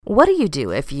What do you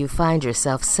do if you find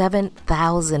yourself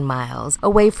 7,000 miles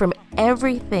away from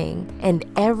everything and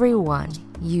everyone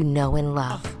you know and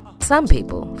love? Some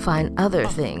people find other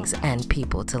things and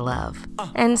people to love.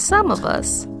 And some of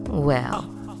us,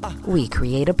 well, we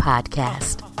create a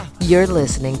podcast. You're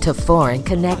listening to Foreign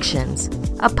Connections,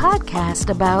 a podcast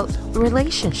about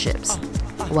relationships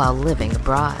while living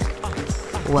abroad.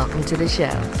 Welcome to the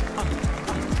show.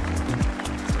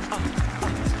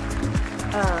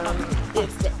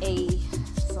 It's the A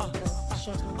something.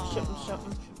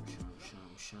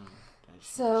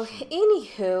 So,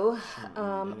 anywho,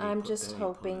 I'm just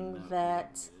hoping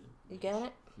that you got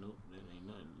it. Nope, that ain't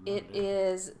nothing. It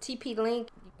is TP Link.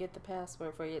 You get the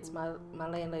password for you. It's my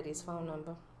landlady's phone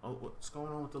number. Oh, what's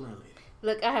going on with the landlady?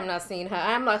 Look, I have not seen her.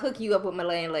 I'm like hook you up with my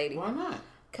landlady. Why not?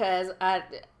 Cause I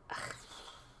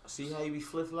see how you be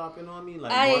flip flopping on me.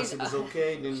 Like once it was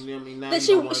okay, then I mean now.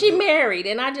 She married,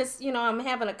 and I just I'm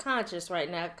having a conscience right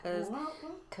now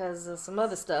cause of some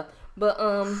other stuff. But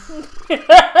I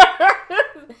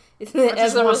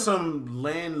just want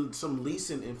some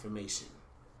leasing information.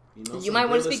 You might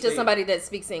want to speak to somebody that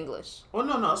speaks English. Oh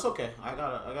no, it's okay. I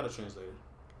got a translator.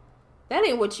 That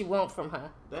ain't what you want from her.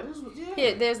 That is what. Yeah.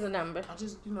 Here, there's the number. I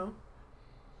just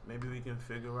maybe we can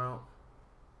figure out.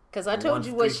 Cause I told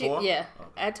you what she. Yeah,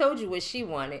 okay. I told you what she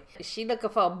wanted. She looking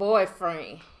for a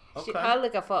boyfriend. Okay. She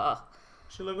looking for a.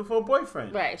 She looking for a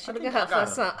boyfriend. Right. She looking for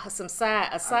some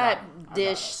side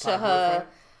dish to her,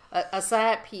 a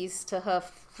side piece to her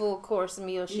full course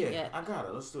meal. Yeah, I got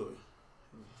it. Let's do it.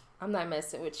 I'm not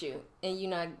messing with you, and you're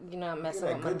not messing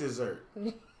with me. Good dessert.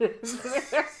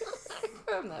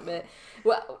 I'm not bad.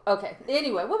 Well, okay.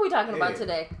 Anyway, what are we talking about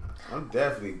today? I'm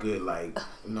definitely good,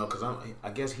 because I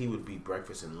guess he would be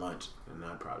breakfast and lunch, and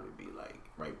I'd probably be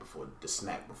right before the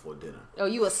snack before dinner. Oh,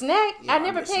 you a snack? Yeah, I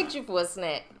never pegged you for a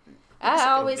snack. I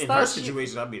always thought in her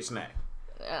situation, I'd be a snack.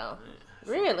 Oh, yeah,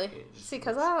 really? Yeah, see,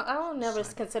 because I don't never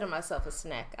consider myself a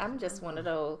snack. I'm just one of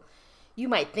those. You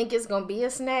might think it's gonna be a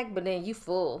snack, but then you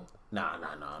full. Nah.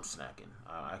 I'm snacking.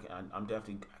 I can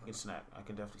definitely snack.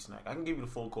 I can give you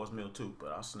the full course meal too,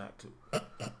 but I'll snack too. What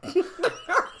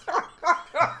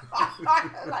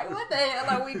the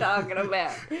hell are we talking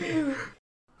about?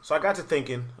 So I got to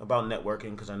thinking about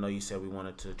networking because I know you said we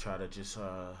wanted to try to just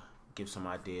give some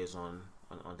ideas on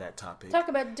that topic. Talk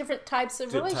about different types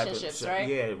of relationships, right?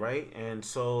 Yeah, right. And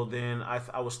so then I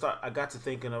got to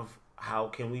thinking of how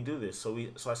can we do this. So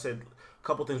I said a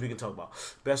couple things we can talk about.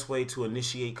 Best way to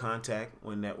initiate contact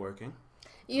when networking.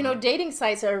 Dating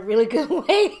sites are a really good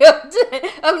way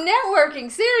of networking.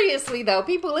 Seriously, though,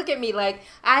 people look at me like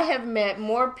I have met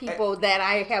more people that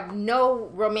I have no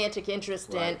romantic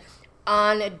interest in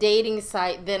on a dating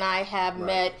site than I have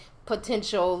met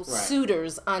potential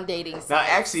suitors on dating sites. Now,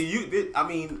 actually,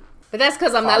 but that's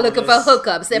because I'm not looking for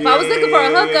hookups. If I was looking for a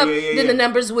hookup, then the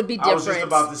numbers would be different. I was just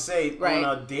about to say, on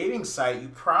a dating site, you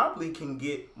probably can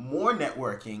get more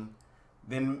networking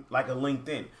than like a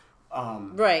LinkedIn.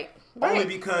 Right. Only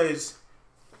because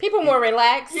people more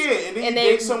relaxed. Yeah, and then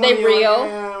they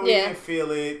real. We didn't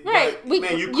feel it. Right.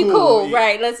 But, you cool.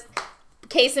 Right. Let's.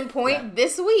 Case in point,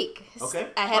 this week. Okay.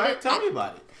 Tell me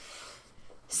about it.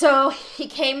 So he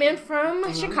came in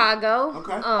from Chicago.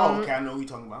 Okay. I know what you're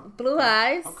talking about. Blue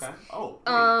eyes. Okay. Oh.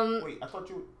 Wait. I thought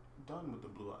you were done with the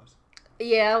blue eyes.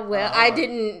 Yeah. Well, I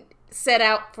didn't set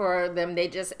out for them.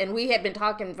 And we had been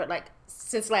talking for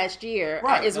since last year.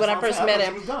 Right. Is when I first met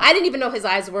him. I didn't even know his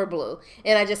eyes were blue,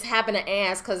 and I just happened to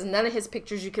ask because none of his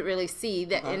pictures you could really see.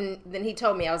 That, and then he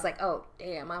told me. I was like, oh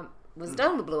damn, I was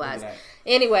done with blue eyes.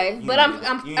 Anyway, but I'm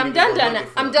done.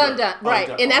 I'm done. Right.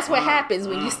 And that's what happens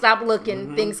when you stop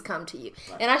looking, things come to you.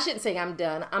 Right. And I shouldn't say I'm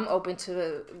done. I'm open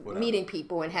to meeting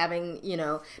people and having,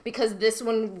 because this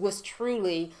one was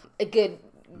truly a good,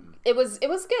 it was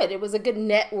good. It was a good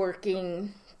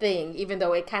networking thing, even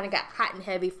though it kind of got hot and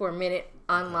heavy for a minute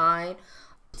online.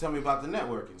 Tell me about the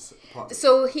networking part.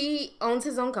 So he owns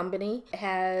his own company,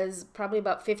 has probably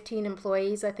about 15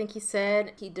 employees, I think he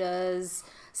said. He does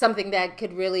something that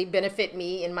could really benefit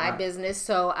me in my business.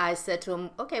 So I said to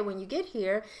him, okay, when you get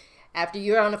here, after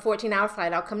you're on a 14-hour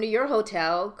flight, I'll come to your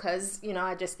hotel because,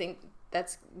 I just think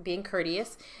that's being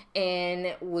courteous.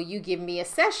 And will you give me a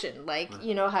session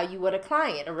how you would a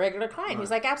regular client? He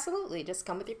was like, absolutely. Just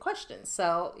come with your questions.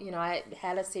 So, I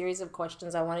had a series of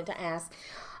questions I wanted to ask.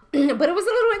 But it was a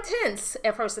little intense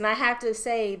at first, and I have to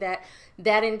say that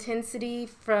intensity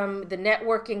from the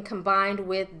networking combined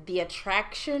with the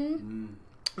attraction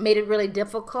made it really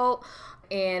difficult.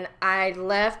 And I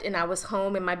left, and I was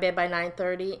home in my bed by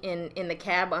 9:30. In the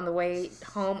cab on the way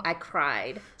home, I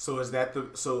cried. So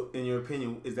in your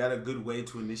opinion, is that a good way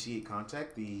to initiate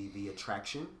contact? The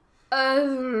attraction.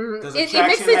 Does it attraction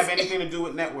makes sense. have anything to do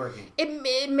with networking?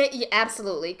 Yeah,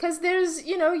 absolutely, because there's,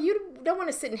 you don't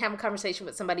want to sit and have a conversation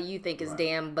with somebody you think is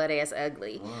damn butt ass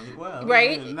ugly,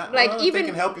 right? Even they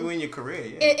can help you in your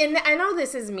career. Yeah. And I know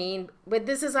this is mean, but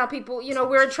this is how people,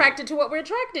 we're attracted to what we're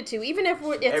attracted to, even if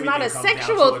it's not a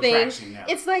sexual thing.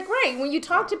 It's like, right, when you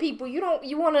talk to people, you don't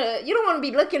want to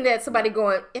be looking at somebody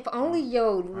going, if only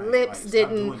your lips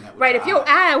didn't, right? If your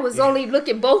eye was only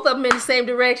looking both of them in the same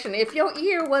direction, if your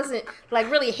ear wasn't like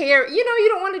really hair, you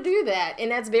don't want to do that,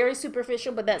 and that's very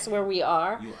superficial, but that's where we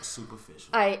are. You are superficial.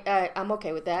 I'm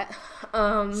okay with that.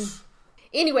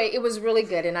 Anyway, it was really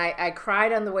good, and I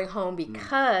cried on the way home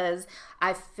because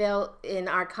I felt in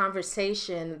our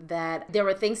conversation that there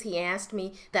were things he asked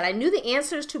me that I knew the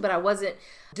answers to, but I wasn't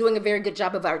doing a very good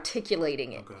job of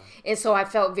articulating it. Okay. And so I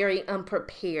felt very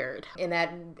unprepared, and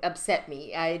that upset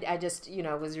me. I just,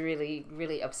 was really,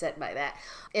 really upset by that.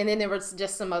 And then there was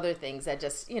just some other things that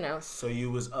just, So you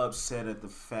was upset at the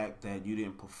fact that you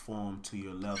didn't perform to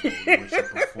your level, which you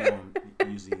performed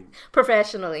usually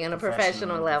professionally, on a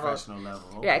professional level.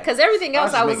 Okay. Yeah, because everything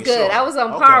else I was good. Sure. I was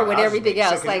on par with everything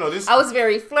else. Like, I was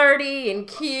very flirty and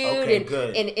cute,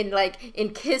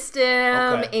 and kissed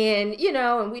him, and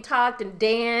and we talked and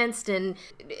danced, and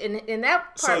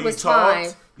that part was fine.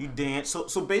 You danced.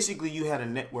 So basically, you had a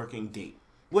networking date.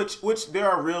 Which there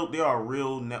are real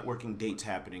networking dates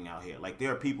happening out here. Like,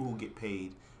 there are people who get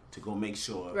paid to go make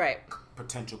sure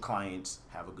potential clients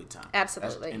have a good time.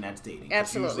 Absolutely. That's dating.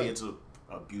 Absolutely. Usually it's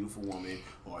a beautiful woman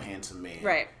or a handsome man.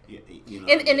 Right. And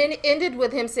it ended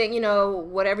with him saying,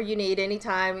 whatever you need,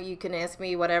 anytime you can ask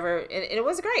me, whatever. And it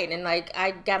was great. And like,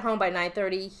 I got home by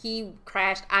 9:30. He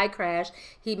crashed. I crashed.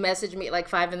 He messaged me at like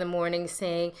 5 a.m.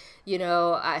 saying,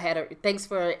 thanks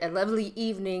for a lovely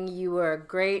evening. You were a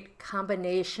great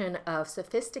combination of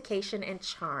sophistication and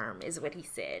charm, is what he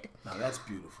said. Now that's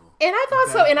beautiful. And I thought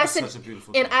so. And that's I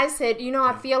said, I said,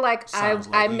 I feel like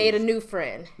I made a new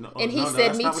friend. And he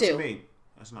said, me too.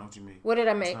 That's not what you mean. What did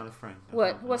I make? It's not a friend.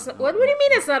 What do you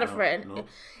mean it's not a friend? No.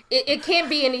 It can't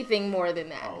be anything more than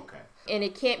that. Oh, okay. And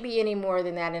it can't be any more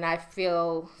than that. And I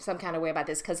feel some kind of way about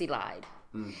this because he lied.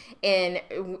 And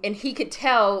he could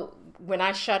tell when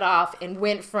I shut off and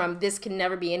went from this can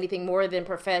never be anything more than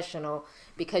professional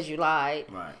because you lied.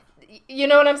 Right. You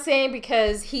know what I'm saying?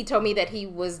 Because he told me that he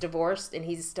was divorced and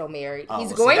he's still married.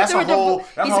 He's going through a divorce.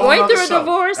 He's going through a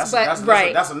divorce,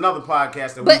 that's another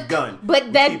podcast that we've done.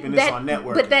 But keeping this on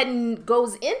networking. But that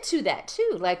goes into that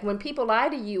too. Like, when people lie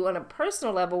to you on a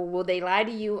personal level, will they lie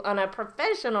to you on a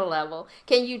professional level?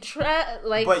 Can you try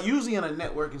But usually in a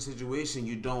networking situation,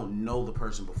 you don't know the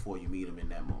person before you meet them in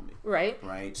that moment. Right.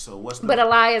 Right. So But a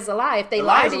lie is a lie. If they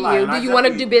lie to you, do you want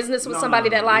to do business with somebody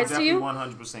that lies to you?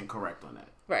 100% correct on that.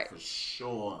 Right. For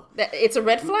sure. It's a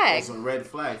red flag. It's a red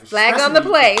flag. Flag on the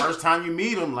play. The first time you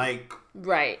meet them, like...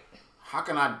 Right. How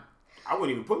can I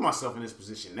wouldn't even put myself in this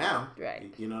position now.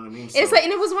 Right. You know what I mean? So, it's like,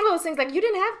 and it was one of those things, like, you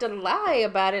didn't have to lie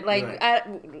about it. Like,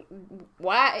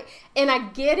 why? And I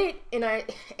get it, and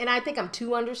I think I'm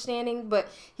too understanding, but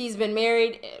he's been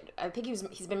married, I think he's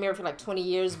been married for like 20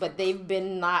 years, but they've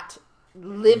been not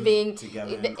living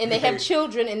together, and they have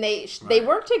children, and they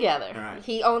work together. Right.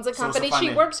 He owns a company,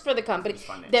 she works for the company.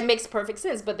 That makes perfect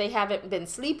sense, but they haven't been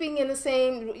sleeping in the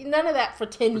same, none of that for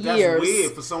 10 years. That's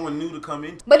weird for someone new to come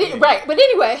in. But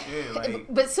anyway,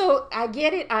 but so I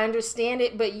get it, I understand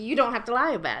it, but you don't have to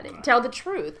lie about it. Right. Tell the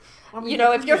truth. I mean,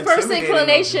 if your first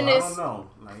inclination is, I don't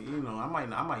know, like,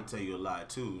 I might tell you a lie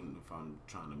too if I'm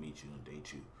trying to meet you and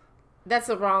date you. That's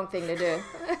the wrong thing to do.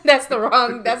 That's the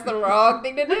wrong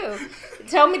thing to do.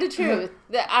 Tell me the truth.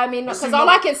 I mean, because all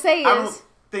I can say is, I don't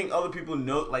think other people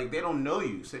know, like, they don't know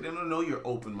you, so they don't know you're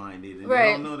open-minded, and they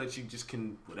don't know that you just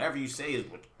can, whatever you say is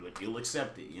what you'll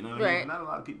accept it. You know what I mean? Not a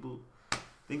lot of people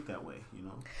think that way,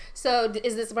 So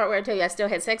is this the part where I tell you I still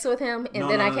had sex with him and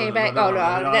then I came back?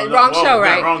 Wrong show,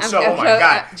 right? Wrong show. Oh my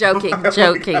God! Joking.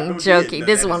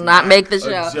 This will not make the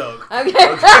show. Joke.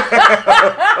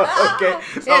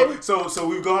 Okay. So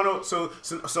we've gone over. So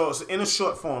in a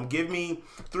short form, give me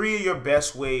 3 of your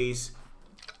best ways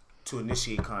to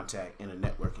initiate contact in a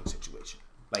networking situation.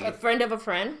 Like a friend of a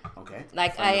friend. Okay.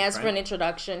 Like, I ask for an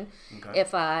introduction. Okay.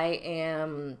 If I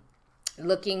am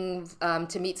looking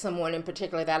to meet someone in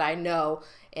particular that I know,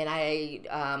 and I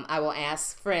will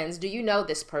ask friends, do you know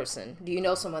this person? Do you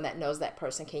know someone that knows that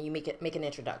person? Can you make an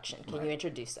introduction? Can you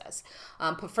introduce us?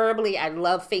 Preferably, I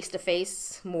love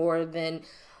face-to-face more than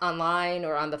online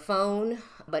or on the phone,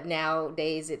 but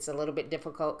nowadays it's a little bit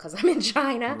difficult because I'm in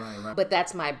China. Right. But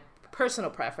that's my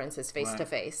personal preference, is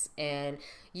face-to-face. And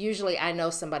usually I know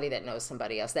somebody that knows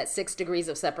somebody else. That 6 degrees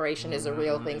of separation is a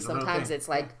real thing. Sometimes it's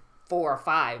like 4 or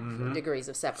 5 degrees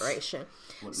of separation.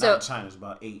 Well, so China's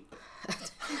about 8.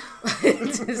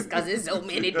 Just because there's so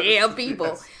many damn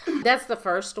people. That's the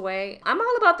first way. I'm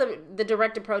all about the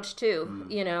direct approach too.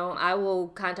 You know, I will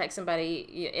contact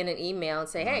somebody in an email and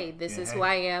say, hey, this is who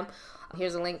I am.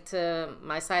 Here's a link to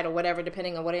my site or whatever,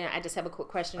 depending on what I just have a quick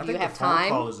question. Do you have time?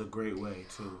 Phone call is a great way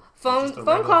too. Phone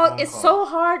call is so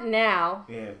hard now.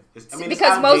 Yeah,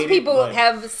 because most people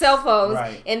have cell phones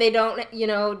and they don't, you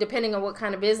know, depending on what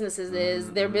kind of business it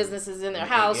is, their business is in their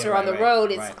house or on the road.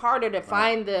 It's harder to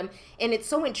find them, and it's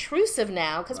so intrusive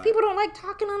now because people don't like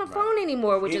talking on a phone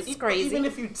anymore, which is crazy. Even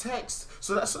if you text,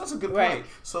 so that's a good point.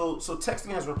 So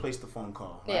texting has replaced the phone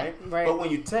call, right? But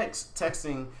when you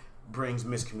texting brings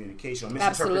miscommunication or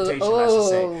misinterpretation, I should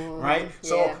say, right?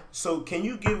 So can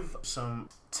you give some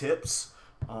tips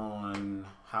on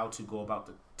how to go about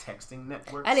the texting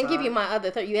network? I didn't give you my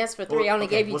other third. You asked for 3. I only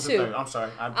gave you 2. I'm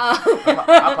sorry.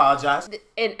 I apologize.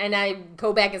 And I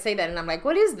go back and say that, and I'm like,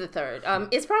 what is the third?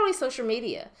 It's probably social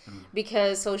media,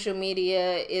 because social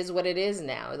media is what it is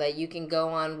now. Like, you can go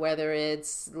on, whether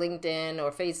it's LinkedIn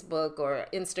or Facebook or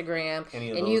Instagram,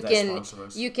 and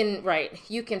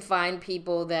you can find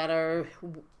people that are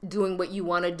doing what you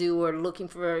want to do or looking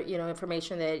for, you know,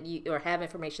 information that you, or have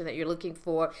information that you're looking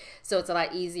for. So it's a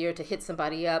lot easier to hit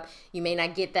somebody up. You may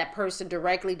not get that person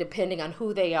directly depending on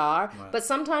who they are, but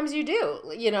sometimes you do.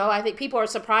 You know, I think people are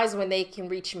surprised when they can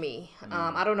reach me.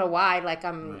 I don't know why, like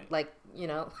I'm like, you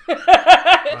know,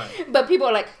 but people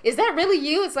are like, is that really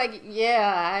you? It's like,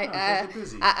 yeah,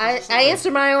 I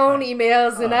answer my own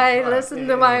emails and I listen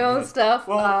to my own stuff.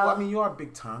 Well, I mean, you are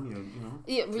big time, you know,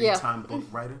 big time book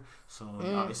writer. So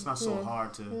it's not so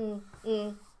hard to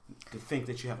think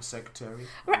that you have a secretary.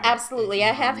 Absolutely,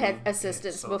 I have had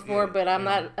assistants before, but I'm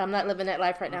not living that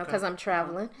life right now because I'm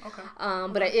traveling. Okay.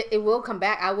 But it will come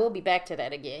back. I will be back to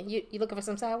that again. You looking for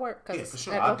some side work? Yeah, for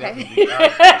sure. I'll definitely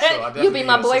be. You'll be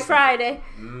my boy Friday.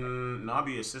 No, I'll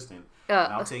be assistant.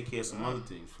 I'll take care of some other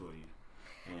things for you,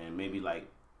 and maybe like.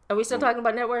 Are we still talking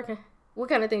about networking? What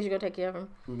kind of things you gonna take care of him?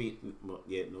 Me, well,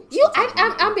 yeah, no.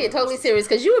 I'm being totally serious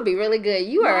because you would be really good.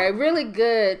 You are a really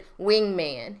good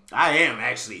wingman. I am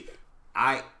actually.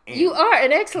 I am. You are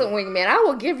an excellent wingman. I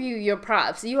will give you your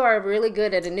props. You are really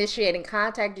good at initiating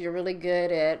contact. You're really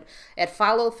good at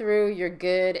follow through. You're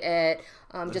good at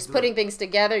just putting things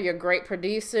together. You're a great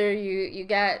producer. You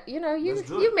got, you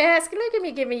mask. Look at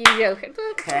me giving you your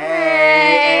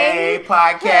Hey,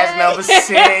 podcast number 6.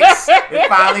 It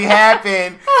finally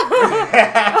happened.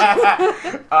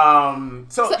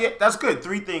 So yeah, that's good.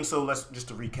 3 things. So let's just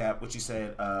to recap what you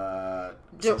said.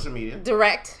 Social media,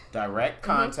 direct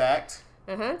contact,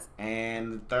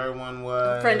 and the third one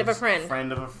was friend of a friend.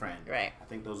 Right. I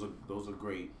think those are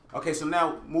great. Okay, so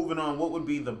now moving on. What would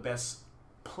be the best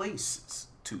places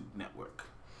to network?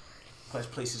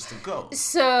 Best places to go.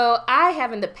 So I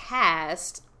have in the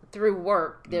past, through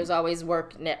work, there's always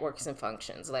work networks and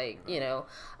functions, like, you know,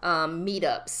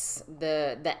 meetups,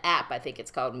 the app, I think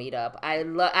it's called Meetup.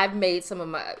 I've made some of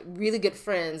my really good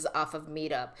friends off of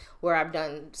Meetup, where I've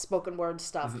done spoken word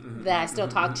stuff that I still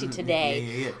talk to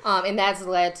today. And that's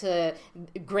led to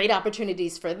great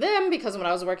opportunities for them, because when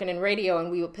I was working in radio and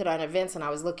we would put on events and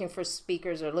I was looking for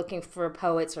speakers or looking for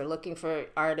poets or looking for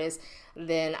artists,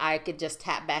 then I could just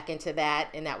tap back into that,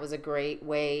 and that was a great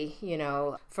way, you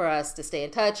know, for us to stay in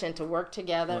touch and to work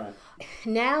together. Right.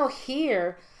 Now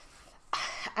here,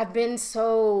 I've been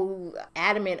so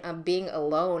adamant on being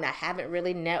alone. I haven't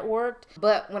really networked.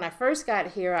 But when I first got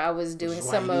here, I was doing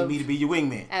some of... you need me to be your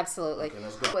wingman. Absolutely. Okay,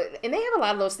 let's go. And they have a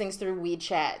lot of those things through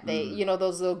WeChat. They, you know,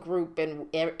 those little group, and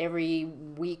every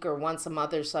week or once a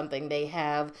month or something, they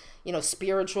have, you know,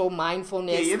 spiritual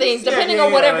mindfulness things, depending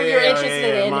on whatever you're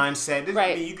interested in. Mindset.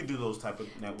 Right. I mean, you could do those type of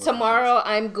networks. Tomorrow,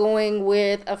 I'm going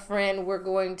with a friend. We're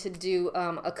going to do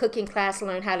a cooking class,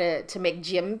 learn how to make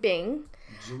jianbing.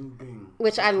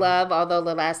 Which I love, although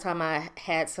the last time I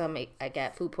had some, I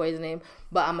got food poisoning,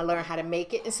 but I'm going to learn how to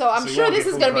make it. So I'm sure this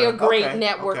is going to be a great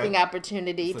networking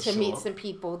opportunity to meet some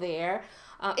people there.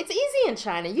 It's easy in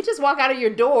China. You just walk out of your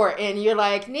door and you're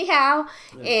like, ni hao,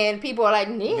 and people are like,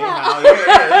 ni hao.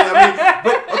 I mean,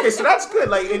 but, okay, so that's good.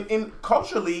 Like, in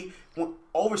culturally,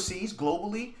 overseas,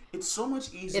 globally, it's so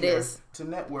much easier to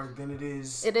network than it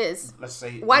is. It is. Let's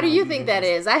say. Why do you think that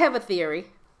is? I have a theory.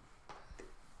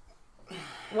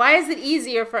 Why is it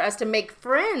easier for us to make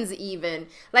friends even?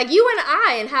 Like you and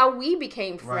I, and how we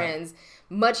became friends.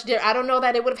 I don't know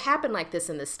that it would have happened like this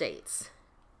in the States.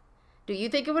 Do you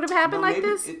think it would have happened like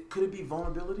this? Could it be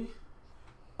vulnerability?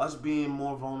 Us being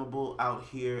more vulnerable out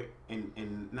here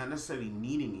and not necessarily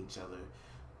needing each other,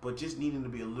 but just needing to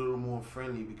be a little more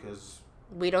friendly because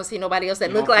We don't see nobody else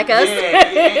that look like us.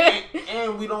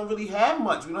 And we don't really have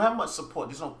much. We don't have much support.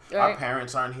 Our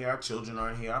parents aren't here. Our children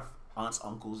aren't here. Our aunts,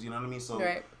 uncles, you know what I mean? So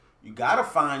you got to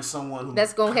find someone who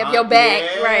that's going to have your back.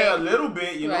 A little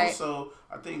bit, you know? So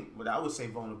I think, but I would say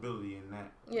vulnerability in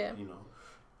that. Yeah. You know,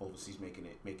 overseas making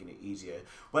it easier.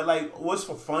 But like, what's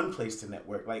for fun place to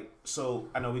network? Like, so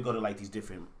I know we go to like these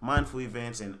different mindful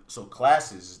events, and so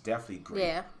classes is definitely a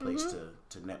great place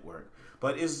to network.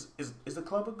 But is the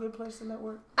club a good place to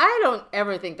network? I don't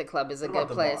ever think the club is a good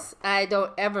place. I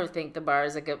don't ever think the bar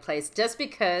is a good place, just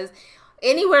because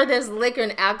anywhere there's liquor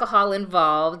and alcohol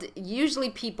involved,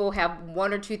 usually people have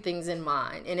one or two things in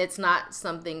mind, and it's not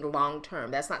something long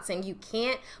term. That's not saying you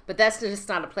can't, but that's just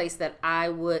not a place that I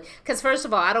would. Because first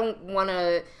of all, I don't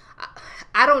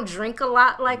drink a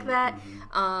lot like that.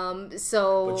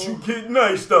 So. But you get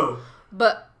nice though.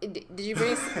 But did you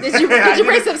bring some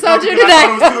soju today?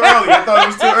 I thought it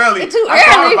was too early. I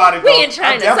thought about it though. We in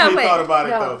China. I definitely thought about it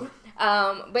though.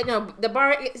 But no, the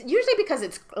bar, usually because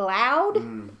it's loud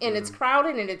and it's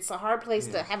crowded and it's a hard place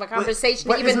to have a conversation,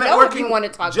 but even know if you want to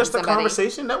talk to somebody. Just a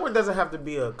conversation? Network doesn't have to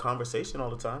be a conversation all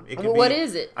the time. It can what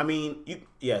is it? I mean,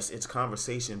 yes, it's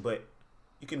conversation, but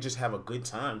you can just have a good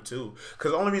time too.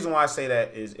 Because the only reason why I say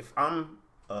that is if I'm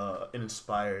an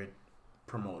inspired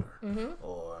promoter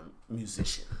or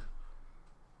musician,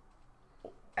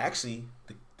 actually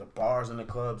the bars and the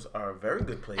clubs are a very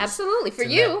good place. Absolutely, for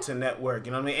you to network.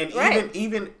 You know what I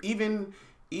mean? And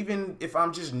even if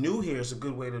I'm just new here, it's a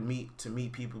good way to meet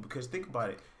people. Because think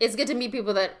about it, it's good to meet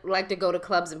people that like to go to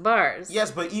clubs and bars.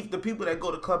 Yes, but the people that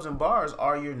go to clubs and bars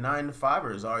are your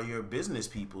 9-to-5ers, are your business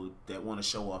people that want to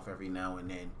show off every now and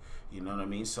then. You know what I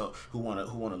mean? So who want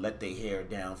to let their hair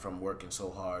down from working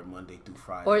so hard Monday through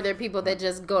Friday. Or there are people that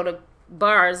just go to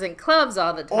bars and clubs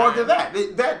all the time. Or to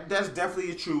that's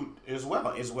definitely true as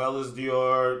well as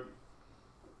your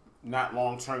not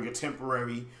long term, your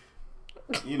temporary,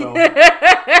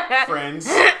 friends,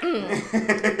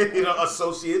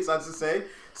 associates, I should say.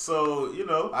 So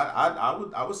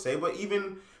I would say, but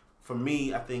even for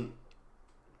me, I think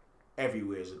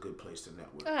everywhere is a good place to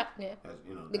network.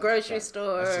 The grocery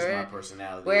store. That's just my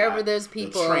personality. Wherever there's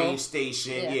people. The train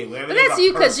station. Wherever but that's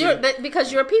you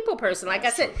because you're a people person. Like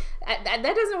that's I said,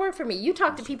 that doesn't work for me. You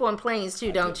talk to people on planes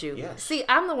too, don't you? Yes. See,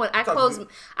 I'm the one. I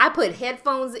put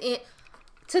headphones in.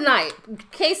 Tonight,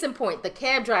 case in point, the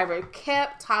cab driver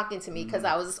kept talking to me because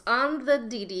I was on the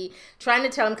DD trying to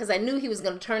tell him, because I knew he was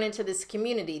going to turn into this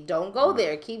community. Don't go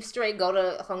there. Keep straight. Go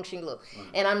to Hongqinglu.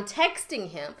 And I'm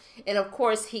texting him. And, of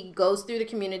course, he goes through the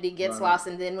community, gets lost.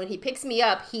 And then when he picks me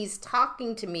up, he's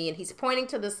talking to me and he's pointing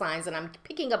to the signs. And I'm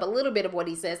picking up a little bit of what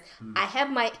he says. I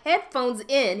have my headphones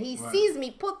in. He sees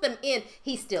me put them in.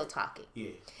 He's still talking. Yeah.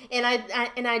 And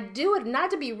I do it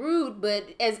not to be rude, but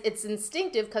as it's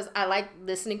instinctive because I like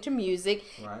listening to music,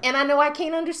 and I know I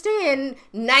can't understand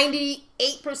 98%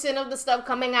 of the stuff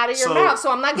coming out of your mouth,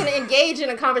 so I'm not going to engage in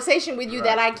a conversation with you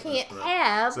that I can't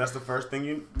have. So that's the first thing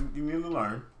you need to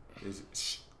learn is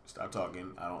stop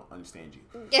talking. I don't understand you.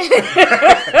 Okay.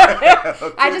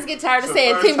 I just get tired of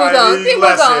saying Timudong. I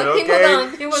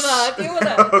don't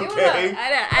understand.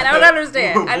 I don't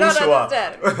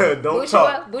understand. Don't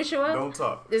talk. Bushua? Don't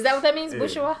talk. Is that what that means?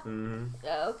 Bushua? Mm-hmm.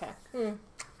 Oh, okay.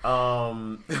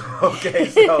 Okay,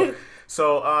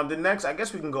 so the next, I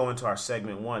guess we can go into our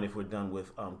segment 1 if we're done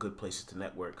with good places to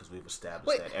network, because we've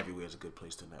established that everywhere is a good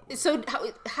place to network. So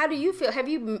how do you feel? Have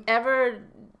you ever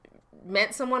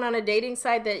met someone on a dating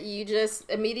site that you just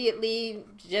immediately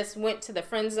just went to the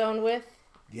friend zone with?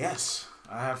 Yes,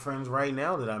 I have friends right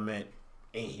now that I met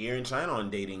here in China on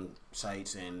dating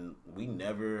sites, and we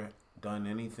never done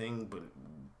anything but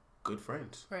good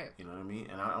friends. Right. You know what I mean?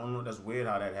 And I don't know, that's weird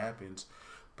how that happens,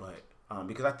 but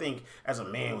because I think as a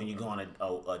man, when you go on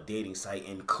a dating site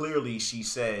and clearly she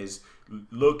says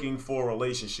looking for a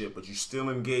relationship, but you're still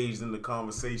engaged in the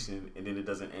conversation, and then it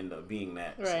doesn't end up being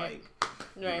that. It's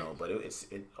but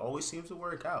it always seems to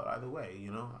work out either way,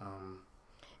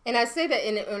 And I say that,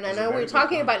 and I know we're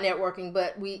talking about networking,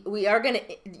 but we are going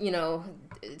to,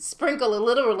 sprinkle a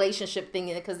little relationship thing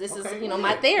in it, because this is,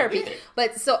 my therapy.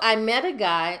 But so I met a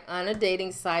guy on a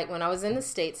dating site when I was in the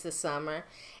States this summer,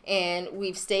 and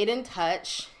we've stayed in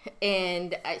touch,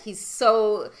 and he's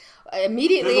so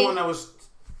immediately. The one that was.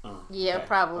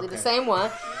 Probably the same one.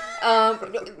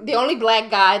 The only black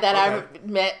guy that I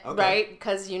met, right?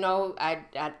 Because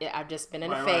I've just been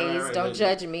in a phase. Right. Don't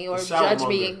judge me or judge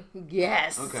me.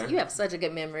 Yes, you have such a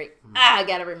good memory. I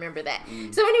gotta remember that.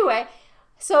 So anyway,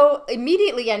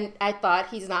 immediately I thought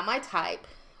he's not my type.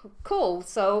 Cool.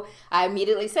 So I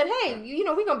immediately said, "Hey, you're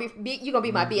gonna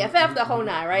be my BFF the whole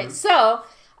night, right?" So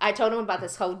I told him about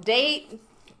this whole date.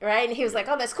 right? And he was like,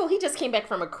 oh, that's cool. He just came back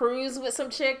from a cruise with some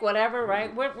chick, whatever,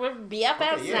 right? We're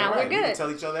BFFs now. Right. We're good. We can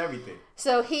tell each other everything.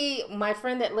 So my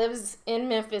friend that lives in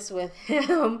Memphis with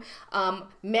him,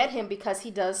 met him because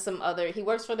he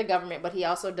works for the government, but he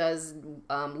also does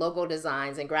logo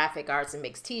designs and graphic arts and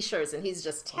makes t-shirts, and he's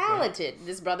just talented. Okay.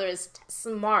 This brother is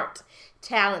smart,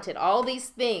 talented, all these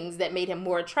things that made him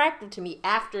more attractive to me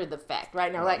after the fact,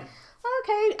 right? Now, like,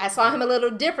 okay, I saw him a little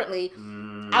differently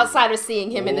outside of seeing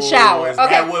him in the shower. Is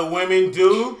that what women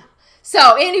do?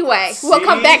 So anyway, we'll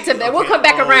come back to that. Okay. We'll come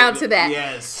back around to that.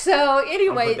 Yes. So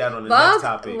anyway, long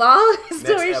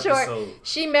story short,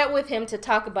 she met with him to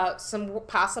talk about some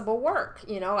possible work.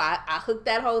 You know, I hooked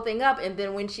that whole thing up, and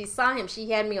then when she saw him, she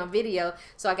had me on video,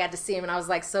 so I got to see him, and I was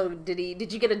like, "So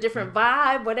did you get a different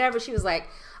vibe, whatever?" She was like,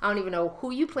 "I don't even know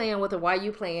who you playing with or why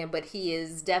you playing, but he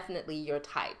is definitely your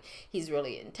type. He's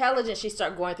really intelligent." She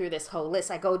started going through this whole list.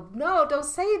 I go, "No, don't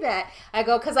say that." I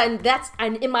go, because I'm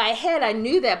in my head, I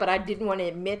knew that, but I didn't want to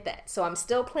admit that. So I'm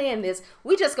still playing this.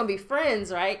 We just gonna be friends,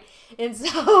 right? And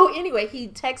so anyway, he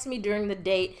texts me during the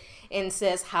date and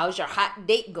says, "How's your hot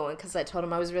date going?" Because I told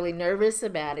him I was really nervous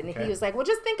about it. And he was like, "Well,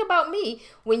 just think about me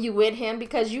when you with him,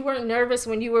 because you weren't nervous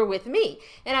when you were with me."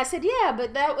 And I said, "Yeah,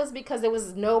 but that was because there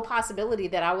was no possibility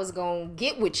that I was going to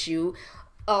get with you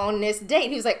on this date."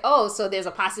 He was like, "Oh, so there's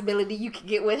a possibility you could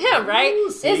get with him, right?"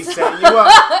 He's setting you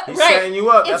up. He's setting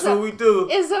you up. That's what we do.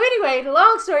 And so anyway, the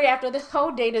long story, after the whole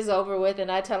date is over with,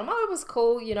 and I tell him, "Oh, it was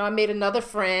cool. You know, I made another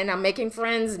friend. I'm making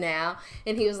friends now."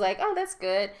 And he was like, "Oh, that's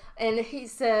good." And he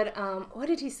said, what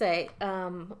did he say?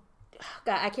 God,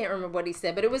 I can't remember what he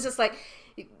said, but it was just like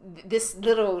this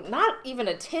little, not even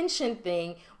attention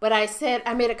thing, but I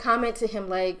made a comment to him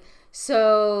like,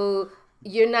 so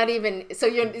you're not interested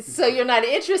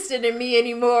in me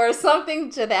anymore, or something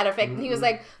to that effect. And he was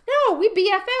like, "No, we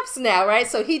BFFs now, right?"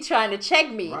 So he trying to check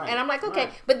me. Right, and I'm like, okay.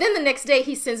 Right. But then the next day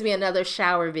he sends me another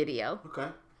shower video. Okay.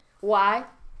 Why?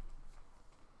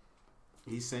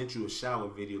 He sent you a shower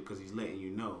video because he's letting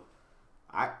you know,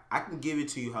 I can give it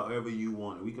to you however you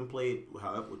want it. We can play it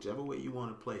whichever way you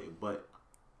want to play it, but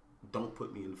don't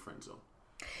put me in the friend zone.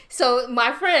 So my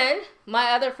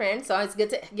other friend, so it's good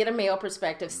to get a male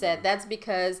perspective, said that's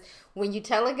because when you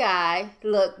tell a guy,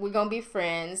 "Look, we're going to be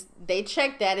friends," they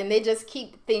check that and they just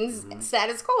keep things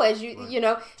status quo. As you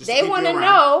know, just they want to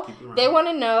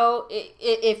know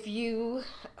if you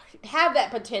have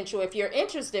that potential, if you're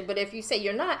interested. But if you say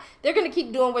you're not, they're going to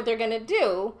keep doing what they're going to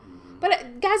do.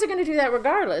 But guys are going to do that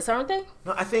regardless, aren't they?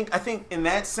 No, I think in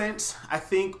that sense, I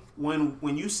think when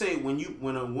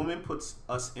a woman puts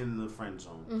us in the friend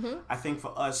zone, I think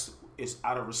for us, it's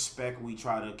out of respect. We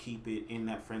try to keep it in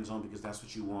that friend zone because that's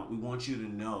what you want. We want you to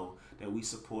know that we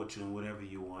support you in whatever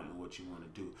you want and what you want to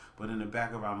do. But in the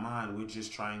back of our mind, we're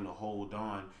just trying to hold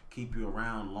on, keep you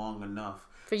around long enough.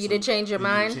 For you to change your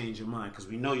mind? Change your mind, because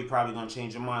we know you're probably going to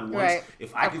change your mind once. Right.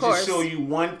 If I could just show you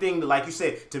one thing, like you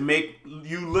said, to make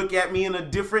you look at me in a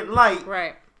different light,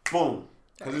 right? Boom.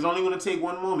 Because it's only going to take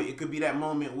one moment. It could be that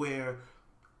moment where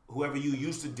whoever you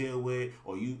used to deal with,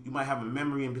 or you might have a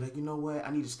memory and be like, "You know what?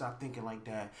 I need to stop thinking like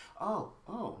that. Oh,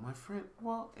 my friend,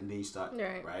 well," and then you start,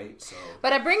 right? So,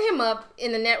 but I bring him up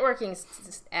in the networking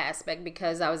aspect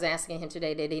because I was asking him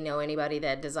today, did he know anybody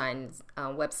that designs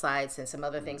websites and some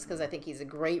other things? Because I think he's a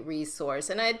great resource,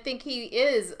 and I think he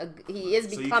is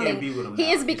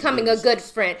becoming a good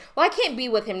friend. Well, I can't be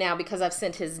with him now because I've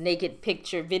sent his naked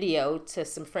picture video to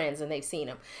some friends and they've seen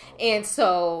him, and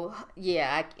so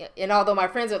and although my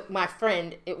friend,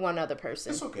 one other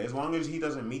person. It's okay as long as he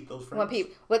doesn't meet those friends.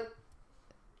 What?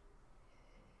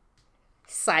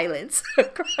 Silence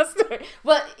across the.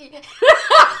 But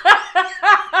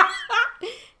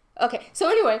okay. So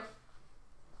anyway,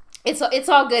 it's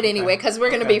all good anyway because we're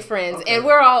gonna be friends and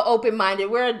we're all open minded.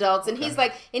 We're adults, and he's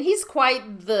like, and he's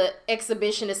quite the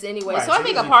exhibitionist anyway. Right, so I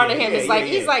think a part of him is like,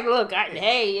 he's like, "Look,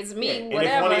 hey, it's me, whatever." And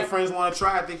if one of your friends want to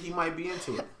try, I think he might be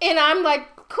into it. And I'm like,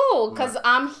 cool, because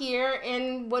I'm here,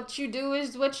 and what you do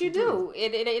is what you do.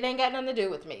 It ain't got nothing to do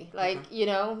with me, like you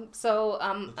know. So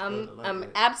I'm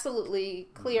absolutely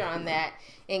clear on that,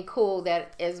 and cool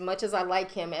that as much as I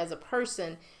like him as a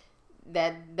person,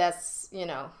 that's you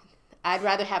know. I'd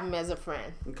rather have him as a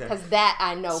friend because that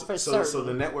I know for certain. So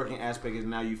the networking aspect is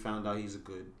now you found out he's a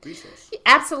good resource.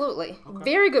 Absolutely. Okay.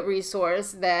 Very good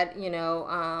resource that, you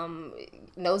know,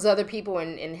 knows other people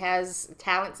and has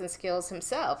talents and skills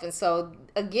himself. And so,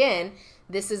 again,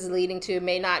 this is leading to,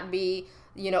 may not be,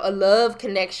 you know, a love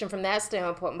connection from that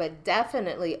standpoint, but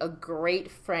definitely a great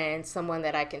friend, someone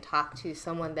that I can talk to,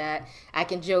 someone that I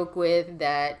can joke with,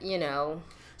 that, you know.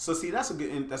 So see, that's a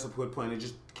good point. It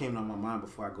just came on my mind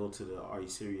before I go to the "Are You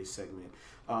Serious" segment.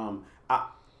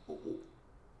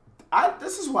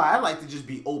 this is why I like to just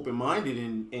be open-minded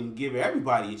and give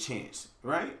everybody a chance,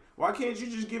 right? Why can't you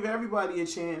just give everybody a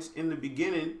chance in the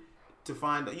beginning to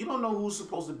find out? You don't know who's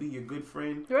supposed to be your good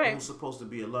friend, right? Who's supposed to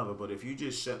be a lover. But if you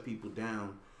just shut people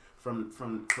down from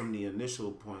the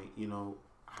initial point, you know,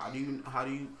 how do you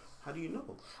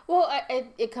know? Well,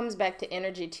 it comes back to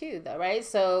energy too, though, right?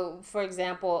 So, for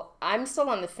example, I'm still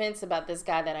on the fence about this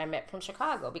guy that I met from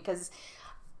Chicago because.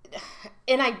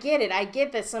 And I get it. I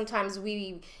get that sometimes and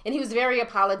he was very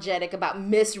apologetic about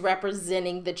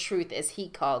misrepresenting the truth as he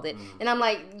called it. And I'm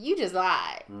like, you just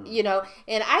lied, you know,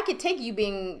 and I could take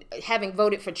you having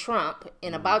voted for Trump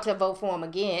and about to vote for him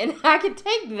again. I could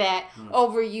take that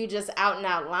over you just out and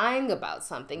out lying about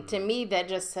something. To me, that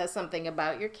just says something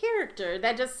about your character.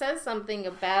 That just says something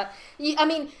about you. I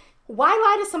mean, why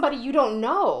lie to somebody you don't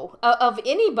know of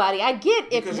anybody? I get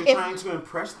because you're trying to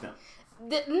impress them.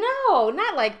 No,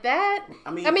 not like that. I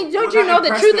mean, don't you know the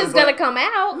truth is going to come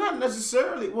out? Not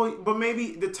necessarily. Well, but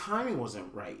maybe the timing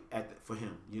wasn't right for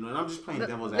him. You know, and I'm just playing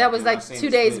devil's advocate. That was like 2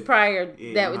 days prior.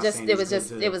 Yeah,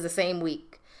 it was the same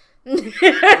week. I'm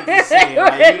just saying,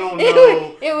 like, you don't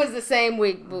know. It was the same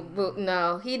week, but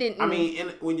no, he didn't. I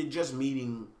mean, when you're just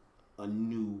meeting a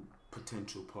new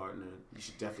potential partner, you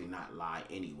should definitely not lie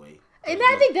anyway. And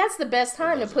I think that's the best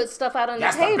time to put stuff out on the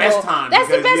table. That's the best time. That's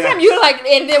the best time. You're like,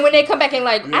 and then when they come back and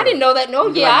like, I didn't know that.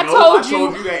 No, I told you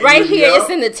right here. It's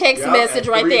in the text message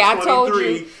right there. I told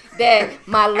you that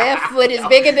my left foot is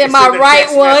bigger than my right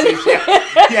one.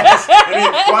 Yes. And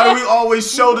then why do we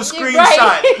always show the screenshot?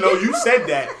 Right. No, you said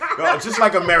that. Just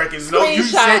like Americans. No, you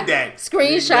said that.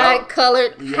 Screenshot,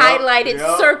 colored, highlighted,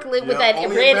 circle it with that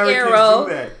red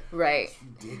arrow. Right.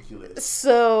 Ridiculous.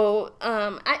 So,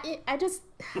 I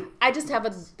just have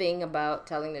a thing about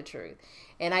telling the truth,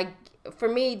 and for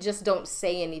me, just don't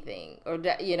say anything, or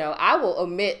you know, I will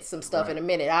omit some stuff in a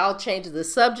minute. I'll change the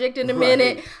subject in a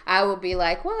minute. I will be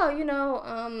like, well, you know,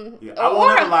 I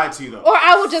won't ever lie to you though, or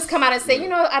I will just come out and say, you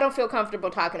know, I don't feel comfortable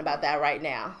talking about that right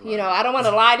now. You know, I don't want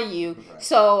to lie to you,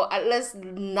 so let's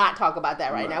not talk about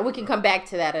that right now. We can come back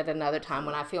to that at another time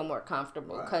when I feel more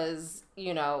comfortable, because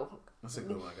you know. That's a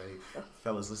good one.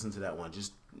 Fellas, listen to that one.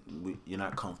 You're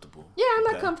not comfortable. Yeah, I'm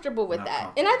not comfortable with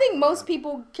that. And I think most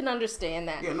people can understand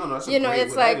that. Yeah, no, that's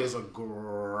that is a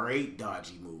great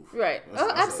dodgy move. Right.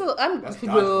 Absolutely. That's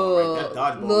dodgeball, right? That's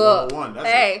dodgeball 101.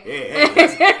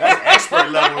 That's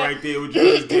expert level right there, what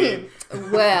you just did.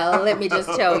 Well, let me just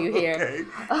tell you here.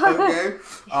 Okay.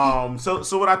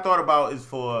 So what I thought about is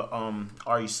for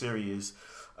Are You Serious?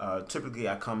 Typically,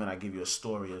 I come and I give you a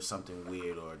story of something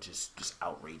weird or just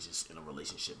outrageous in a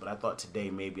relationship. But I thought today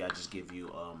maybe I just give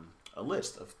you a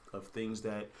list of things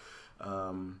that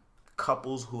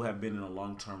couples who have been in a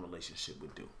long-term relationship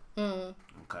would do.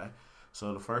 Okay?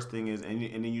 So the first thing is, and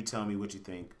then you tell me what you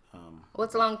think.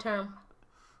 What's long-term?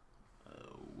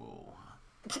 Whoa.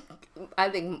 I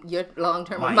think your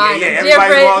long-term and mine are different.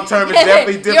 Everybody's long-term is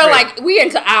definitely different. You're like, we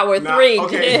into hour 3.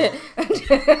 Okay.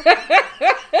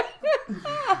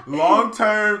 Long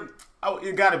term,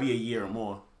 it got to be a year or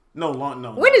more. No.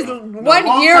 When is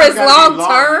 1 year is long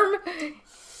term?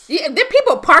 Yeah, then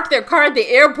people park their car at the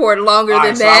airport longer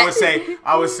than that.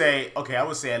 I would say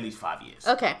at least 5 years.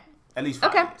 Okay. At least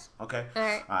 5 years. Okay.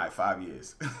 All right, 5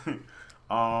 years.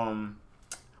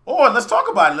 Or let's talk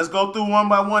about it. Let's go through one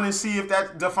by one and see if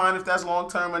that's long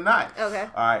term or not. Okay.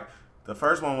 All right. The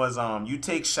first one was you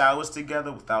take showers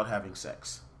together without having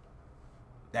sex.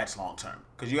 That's long term.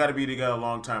 Because you got to be together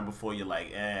long term before you're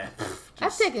like,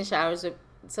 I've taken showers with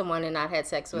someone and not had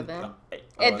sex with them.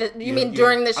 You mean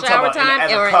during the shower time?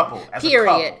 As or a couple.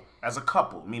 Period. As a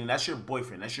couple. Meaning that's your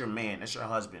boyfriend, that's your man, that's your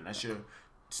husband, that's your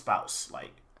spouse.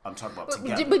 Like, I'm talking about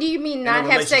together. But do you mean not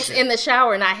have sex in the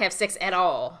shower, not have sex at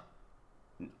all?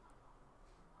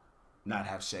 Not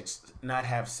have sex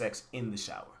in the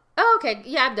shower. Oh, okay.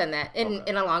 Yeah, I've done that in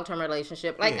a long-term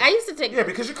relationship. Like I used to take. Yeah,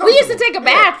 because you're we used to take a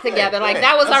bath together. Like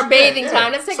that was our bathing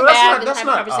time. Let's take a bath and have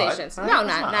conversations. No,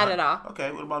 not at all.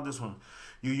 Okay. What about this one?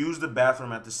 You use the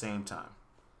bathroom at the same time.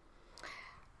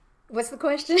 What's the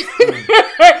question?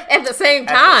 At the same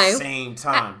time. At the same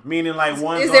time, meaning like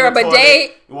one's is there on a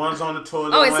bidet? One's on the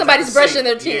toilet. Oh, and somebody's brushing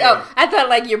their teeth. Yeah. Oh, I thought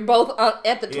like you're both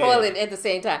at the toilet at the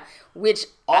same time. Which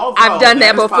I've done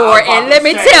that before, and let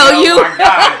me tell you,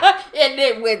 and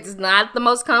it was not the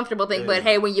most comfortable thing. But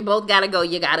hey, when you both gotta go,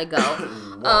 you gotta go.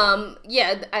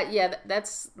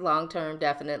 That's long term,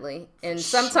 definitely. And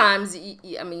sometimes,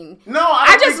 I mean, no,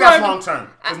 I don't think that's long term.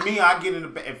 Because I get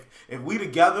in the if we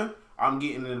together, I'm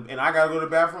getting in, and I gotta go to the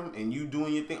bathroom, and you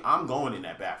doing your thing, I'm going in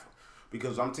that bathroom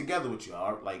because I'm together with you.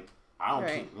 Like I don't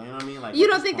care. You know what I mean? Like, you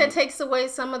don't think that takes away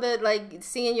some of the, like,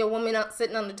 seeing your woman out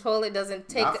sitting on the toilet doesn't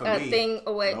take a thing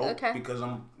away? Nope, okay. Because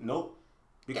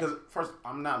first,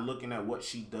 I'm not looking at what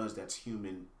she does that's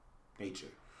human nature.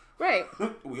 Right.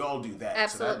 We all do that.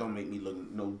 Absolutely. So that don't make me look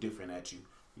no different at you,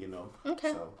 you know?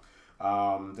 Okay. So,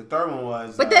 the third one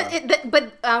was... But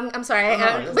I'm sorry.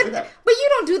 But you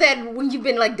don't do that when you've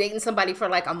been, like, dating somebody for,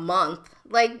 like, a month.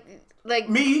 Like...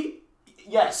 Me?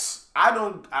 Yes. I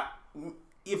don't...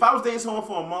 if I was dating someone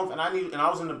for a month and I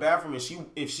was in the bathroom and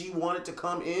if she wanted to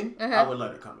come in, I would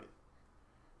let her come in.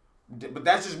 But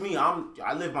that's just me.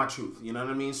 I live my truth. You know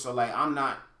what I mean? So, like, I'm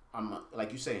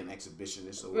like you say, an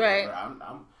exhibitionist or whatever.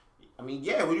 Right. I mean,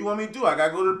 yeah. What do you want me to do? I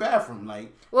gotta go to the bathroom.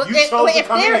 Like, well, you chose to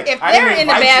come in. If they're in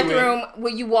the bathroom,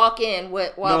 will you walk in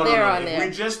while they're on there? If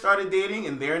we just started dating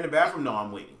and they're in the bathroom, no,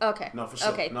 I'm waiting. Okay. No, for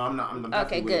sure. Okay. No, I'm not. I'm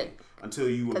okay, good. Waiting until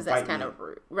you invite me. Because that's kind of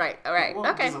rude. Right. All right. Well,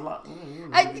 okay. There's a lot.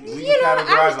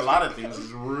 Categorize a lot of things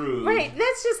as rude. Right.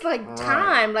 That's just like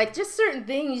time. Like, just certain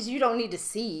things you don't need to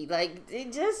see. Like,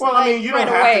 it just. Well, I mean, you don't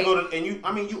have to go to, and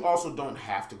you also don't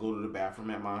have to go to the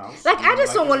bathroom at my house. Like, I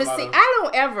just don't want to see. I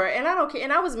don't ever, and I don't care.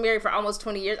 And I was married for almost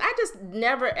 20 years. I just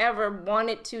never ever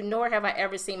wanted to, nor have I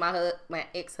ever seen my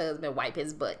ex-husband wipe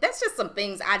his butt. That's just some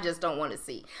things I just don't want to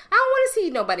see. I don't want to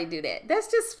see nobody do that. That's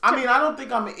just. I mean, I don't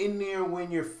think I'm in there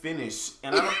when you're finished,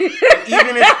 and I don't.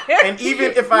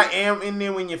 even if I am in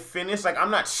there when you're finished, like,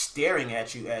 I'm not staring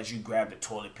at you as you grab the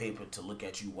toilet paper to look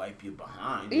at you wipe your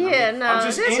behind. You know? Yeah, no.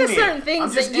 There's just certain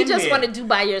things that you just want to do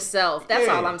by yourself. That's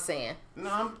all I'm saying.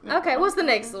 No. Okay, what's the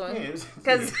next one?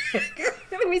 Because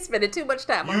we spending too much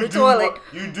time on the toilet.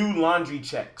 You do laundry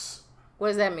checks. What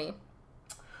does that mean?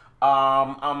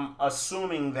 I'm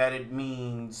assuming that it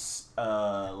means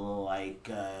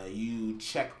you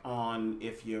check on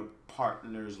if your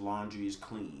partner's laundry is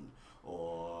clean,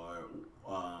 or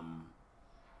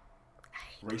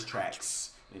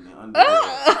racetracks in the underwear. You know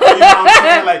what I'm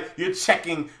saying? Like, you're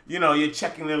checking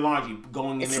their laundry,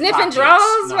 going in their sniffing pockets.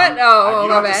 drawers. No, what? Oh, you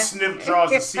don't have to sniff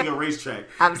drawers to see a racetrack.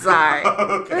 I'm sorry.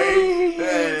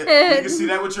 Okay, you can see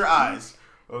that with your eyes.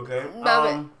 Okay.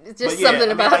 It's just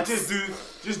something about. Like, just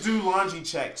do laundry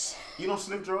checks. You don't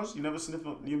sniff drawers? You never sniff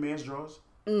your man's drawers?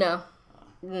 No.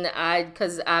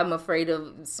 Because I'm afraid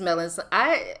of smelling.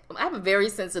 I have a very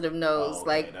sensitive nose. Oh, okay,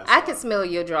 like, I can smell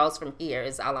your drawers from here.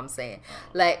 Is all I'm saying.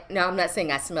 Like, no, I'm not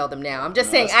saying I smell them now. I'm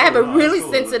just saying I have a really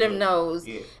sensitive nose,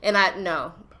 and I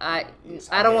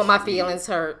don't want my feelings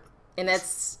hurt. And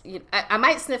that's, I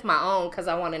might sniff my own because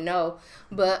I want to know,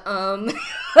 but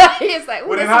it's like,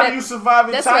 well, then how do you survive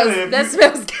in China? That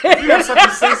smells good. If you have such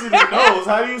a sensitive nose,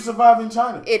 how do you survive in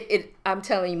China? I'm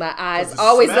telling you, my eyes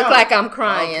always look like I'm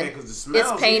crying. Okay, because the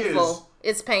smell it's painful.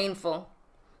 It's painful.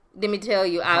 Let me tell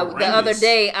you, horrendous. The other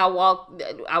day I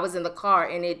was in the car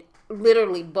and it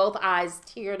literally both eyes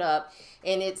teared up,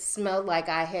 and it smelled like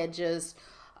I had just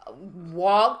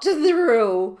walked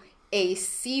through a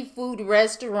seafood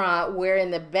restaurant where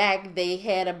in the back they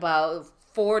had about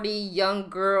 40 young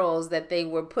girls that they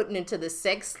were putting into the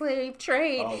sex slave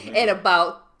trade, and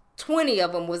about 20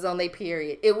 of them was on their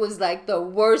period. It was like the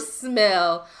worst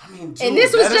smell. I mean, dude, and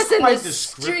this was just in the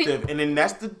street. And then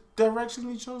that's the direction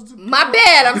we chose to go. My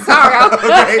bad. I'm sorry.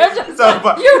 Okay. Let's move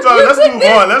on.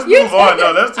 Let's move on.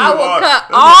 No, let's move on. I will cut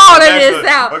all of this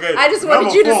out. Okay. I just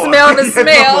wanted you to smell the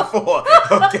smell. Number 4.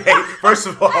 Okay. First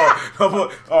of all,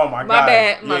 oh my God. My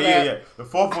bad. Yeah. The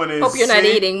fourth one is. Hope you're not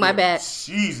eating. My bad.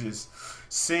 Jesus.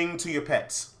 Sing to your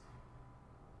pets.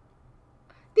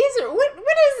 These are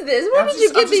what is this? Where did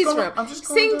you get these from?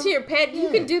 Sing to your pet. Yeah.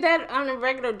 You can do that on a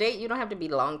regular date. You don't have to be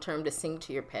long term to sing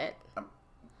to your pet.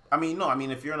 I mean, no. I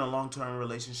mean, if you're in a long-term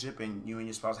relationship and you and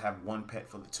your spouse have one pet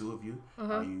for the two of you,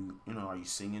 are you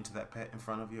singing to that pet in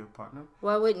front of your partner?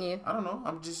 Why wouldn't you? I don't know.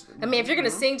 I mean, if you're gonna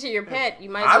sing to your pet, you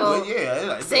might as well.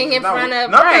 I would, sing in front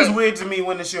of. Nothing's weird to me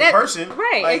when it's your person.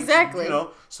 Right. Like, exactly.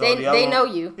 So they know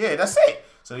you. Yeah, that's it.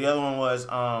 So the other one was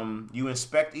you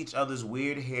inspect each other's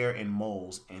weird hair and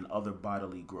moles and other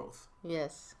bodily growth.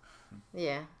 Yes.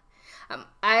 Yeah.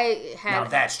 I had. Now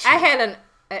that's true. I had an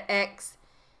ex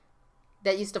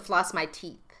that used to floss my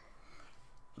teeth.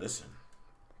 Listen.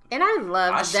 And I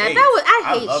loved that.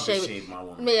 I hate shaving. To shave my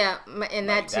woman. Yeah, and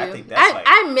that too.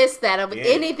 I miss that of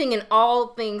anything and all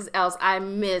things else. I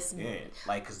miss. Yeah,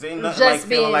 like, because they nothing like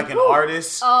feeling like an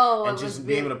artist. Oh, and just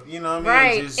being able to, you know what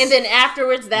I mean? Right, and then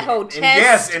afterwards that whole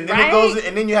test. And then it goes,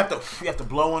 and then you have to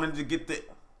blow on it to get the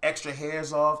extra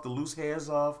hairs off, the loose hairs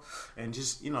off, and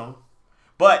just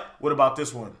But what about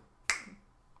this one?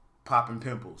 Popping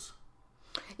pimples.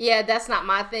 Yeah, that's not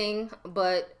my thing,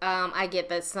 but I get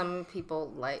that some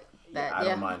people like that. I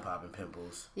don't mind popping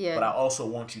pimples. Yeah. But I also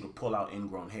want you to pull out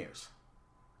ingrown hairs.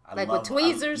 Like with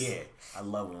tweezers? I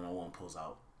love when a woman pulls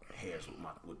out hairs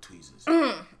with tweezers.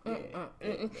 I'm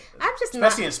just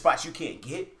especially in spots you can't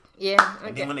get. Yeah. Okay.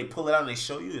 And then when they pull it out and they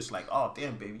show you, it's like, oh,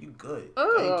 damn, baby, you good. Thank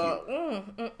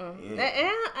you.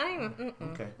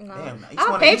 Okay. No. Damn,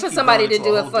 I'll pay for somebody to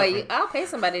do it for you. I'll pay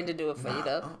somebody to do it for you,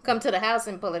 though. Come to the house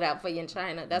and pull it out for you in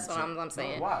China. That's what I'm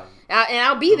saying. Why? And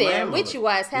I'll be there with you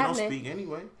while it's happening. You don't speak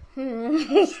anyway.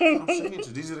 I'm saying,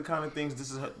 so these are the kind of things.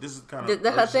 This is kind of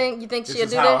her thing. You think she'll do that?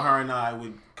 This is how her and I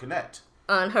would connect.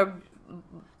 On her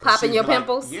popping your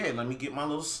pimples. Like, yeah, let me get my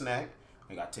little snack.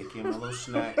 I gotta take care of my little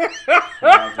snack. You know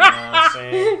what I'm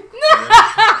saying?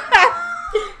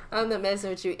 I'm not messing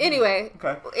with you. Anyway,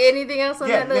 okay. Anything else on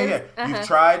that list?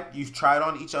 Yeah. You've tried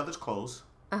on each other's clothes.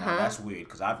 Now, that's weird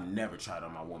because I've never tried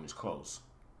on my woman's clothes.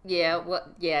 Yeah,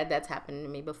 that's happened to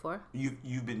me before.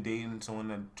 You've been dating someone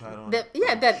that tried on?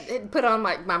 That put on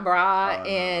my bra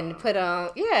and put on.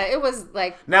 Yeah, it was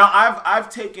like. Now I've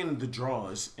taken the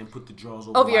drawers and put the drawers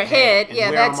over your head. And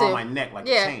wear them too. On my neck like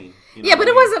a chain. You know but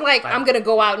it wasn't like I'm gonna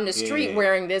go out in the street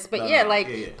wearing this. But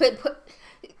put.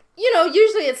 You know,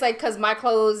 usually it's like because my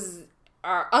clothes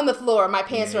are on the floor, my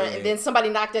pants are, and then somebody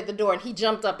knocked at the door and he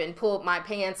jumped up and pulled my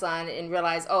pants on and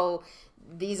realized, oh.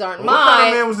 These aren't mine. What kind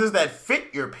of man was this that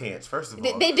fit your pants, first of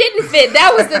all? They didn't fit.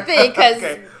 That was the thing, because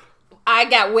I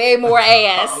got way more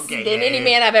ass than any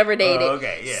man I've ever dated.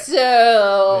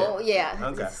 So,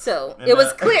 So, it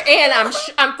was clear. And I'm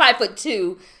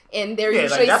 5'2", and they're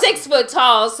usually 6 foot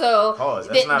tall. So,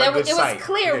 it was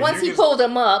clear once he pulled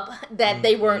them up that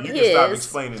they weren't his. You can stop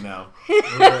explaining now. For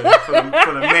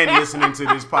the men listening to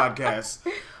this podcast.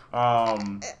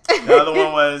 The other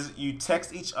one was you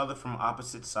text each other from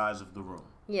opposite sides of the room.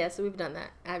 Yeah, so we've done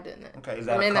that. I've done that. Okay, is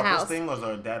that a couples thing or is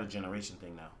that a generation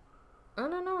thing now? I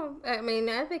don't know. I mean,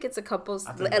 I think it's a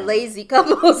lazy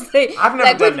couples thing. I've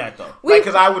never done that though.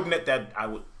 Because I can't do that. I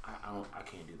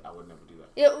would never do that.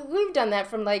 Yeah, we've done that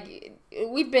from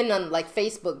we've been on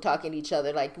Facebook talking to each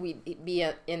other. Like we'd be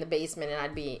in the basement and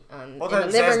I'd be in the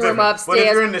living room upstairs. But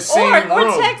if you're in the same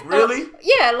room, really?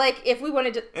 Yeah, like if we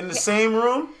wanted to in the same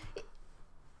room.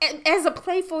 As a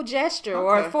playful gesture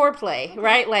or a foreplay,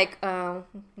 right? Like,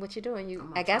 what you doing?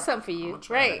 I got something for you,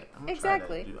 right?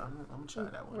 Exactly. I'm gonna try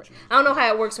that one. I don't know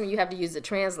how it works when you have to use the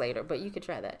translator, but you could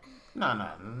try that. No.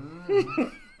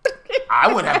 I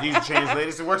wouldn't have to use the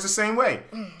translators. It works the same way.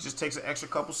 It just takes an extra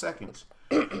couple seconds.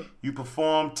 You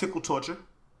perform tickle torture.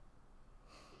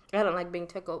 I don't like being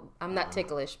tickled. I'm not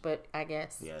ticklish, but I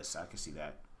guess. Yes, I can see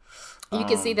that. You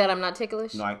can see that I'm not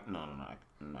ticklish? No.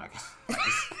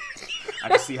 I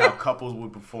can see how couples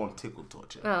would perform tickle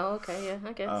torture. Oh, okay, yeah,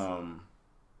 I guess.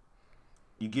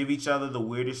 You give each other the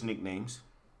weirdest nicknames.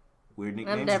 Weird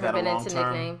nicknames. I've never been into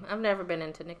nicknames. I've never been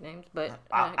into nicknames, but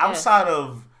outside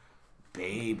of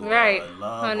babe or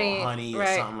love honey, or honey or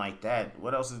something like that,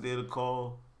 what else is there to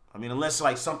call? I mean, unless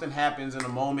like something happens in a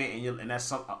moment and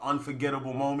that's an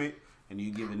unforgettable moment, and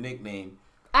you give a nickname.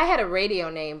 I had a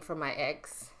radio name for my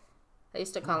ex. I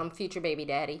used to call him Future Baby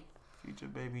Daddy. Future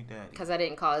Baby Daddy. Because I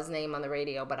didn't call his name on the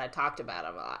radio, but I talked about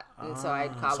him a lot. And so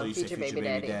I'd call him Future Baby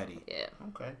Daddy. Yeah.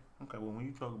 Okay. Well, when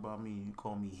you talk about me, you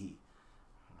call me he.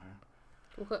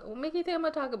 What make you think I'm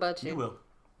going to talk about you? You will.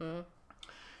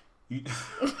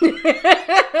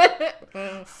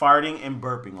 Farting and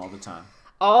burping all the time.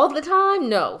 All the time?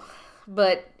 No.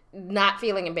 But not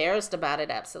feeling embarrassed about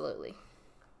it, absolutely.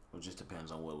 It just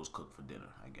depends on what was cooked for dinner,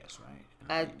 I guess, right?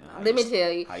 Let me tell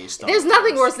you, there's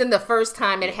nothing worse than the first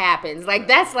time it happens. Like,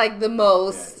 that's like the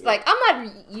most, like, I'm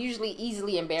not usually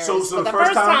easily embarrassed. So but the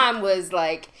first time was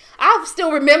like, I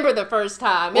still remember the first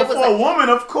time. Well, it was for a woman,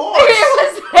 of course.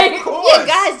 It was like,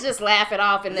 guys just laugh it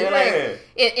off and they're like,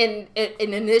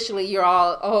 and initially you're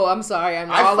all, oh, I'm sorry. I'm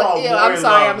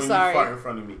sorry. You fart in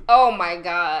front of me. Oh my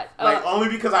God. Like, only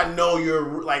because I know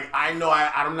you're, like, I'm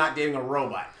not dating a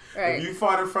robot. Right. If you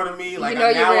fart in front of me, like,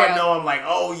 I know I'm like,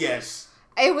 oh, yes.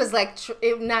 It was like,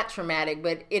 not traumatic,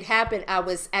 but it happened. I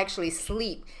was actually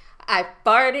asleep. I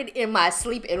farted in my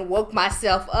sleep and woke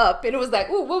myself up. And it was like,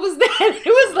 ooh, what was that? It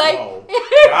was like...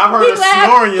 I've heard of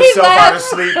snoring yourself out of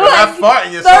sleep, but not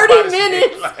farting yourself 30 out of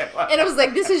minutes. Sleep. And it was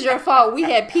like, this is your fault. We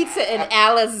had pizza and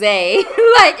Alizé.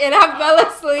 And I fell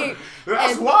asleep.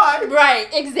 That's why. Right,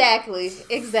 exactly.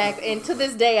 And to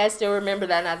this day, I still remember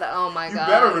that. And I thought, oh my God.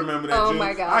 You better remember that, Oh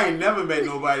my God. I ain't never met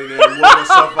nobody that woke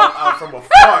herself up out from a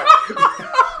fart.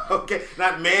 Okay,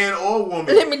 not man or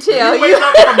woman. Let me tell you. Wake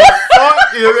up from a fart.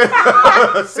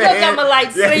 Look, I'm a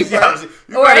light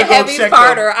sleeper. Or a heavy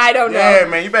farter. I don't know. Yeah,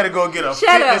 man, you better go get a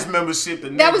fitness membership the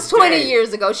next day. That was 20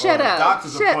 years ago. Shut up. A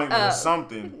doctor's appointment or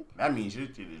something. That means you're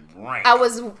rank. I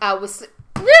was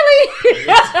really?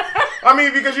 I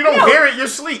mean, because you don't hear it, you're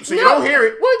asleep, so you don't hear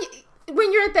it. Well,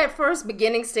 When you're at that first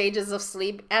beginning stages of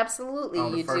sleep, absolutely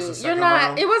you do. You're not.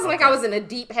 Round? It wasn't like I was in a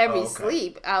deep, heavy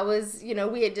sleep. I was,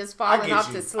 we had just fallen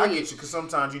off to sleep. I get you, because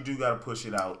sometimes you do got to push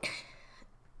it out.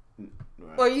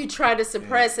 Right. Or you try to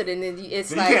suppress it, and then it's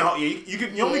so like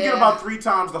you only get about 3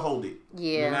 times to hold it.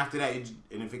 Yeah. And after that,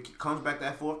 and if it comes back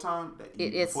that 4th time,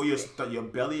 before your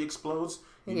belly explodes.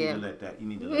 You need to let that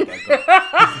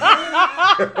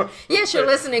go. Yes, you're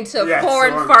listening to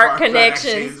Foreign Fart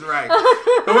Connections. Right.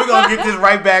 So we're going to get this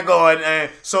right back on.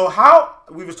 So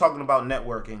we was talking about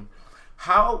networking.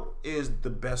 What is the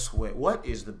best way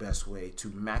to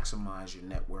maximize your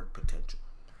network potential?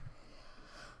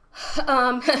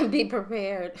 Be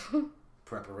prepared.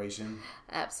 Preparation?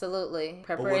 Absolutely.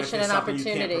 Preparation and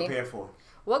opportunity. You can't prepare for?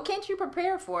 What can't you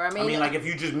prepare for? I mean, like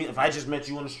if I just met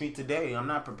you on the street today, I'm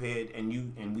not prepared,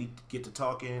 and we get to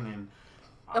talking, and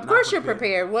of course you're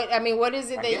prepared. What is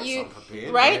it that you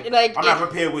prepared, right? Man. Like I'm not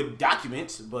prepared with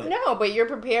documents, but no, but you're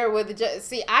prepared with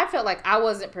see. I felt like I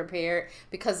wasn't prepared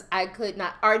because I could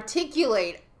not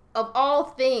articulate. Of all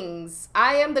things,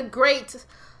 I am the great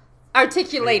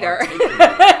articulator.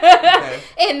 Okay.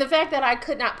 And the fact that I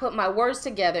could not put my words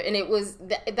together, and it was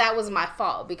that was my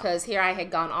fault, because here I had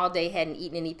gone all day, hadn't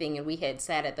eaten anything, and we had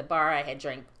sat at the bar. I had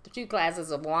drank 2 glasses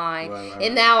of wine,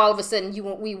 and now all of a sudden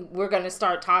we're going to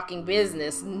start talking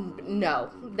business. No,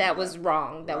 that was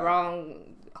wrong. The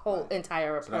wrong whole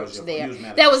entire approach there.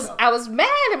 I was mad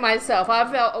at myself.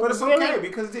 I felt, but it's really, okay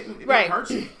because it didn't hurt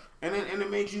you. And it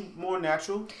made you more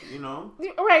natural,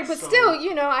 Right, but still,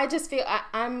 I just feel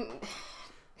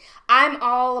I'm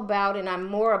all about, and I'm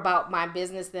more about my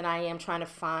business than I am trying to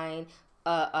find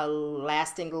a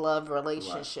lasting love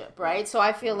relationship, right? So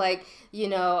I feel like,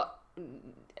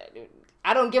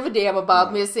 I don't give a damn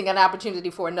about missing an opportunity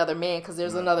for another man, because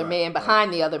there's another man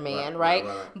behind the other man, right?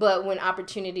 But when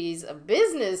opportunities of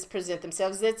business present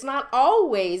themselves, it's not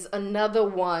always another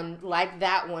one like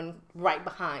that one right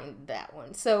behind that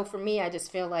one. So for me, I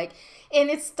just feel like, and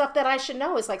it's stuff that I should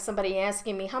know. It's like somebody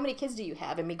asking me, how many kids do you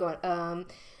have? And me going,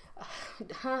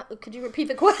 could you repeat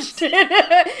the question?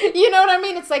 You know what I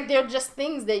mean? It's like they're just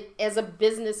things that, as a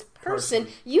business person,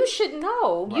 you should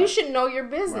know. Right. You should know your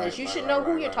business. You should know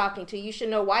who you're talking to. You should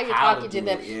know why you're talking to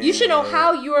them. You should know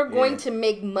how you are going to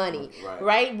make money,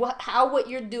 right? How what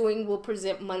you're doing will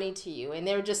present money to you. And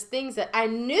they're just things that I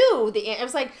knew the answer. I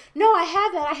was like, no, I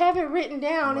have that. I have it written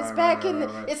down. It's back in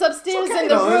it's upstairs in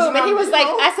the room. And he was like,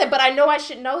 I said, but I know I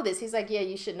should know this. He's like, yeah,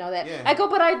 you should know that. Yeah. I go,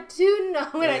 but I do know,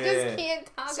 and I just can't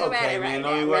talk about it right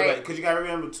now. Because you got to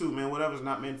remember too, man, whatever's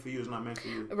not meant for you is not meant for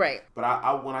you. Right. But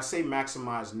I when I say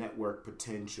maximize network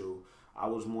potential, I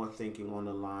was more thinking on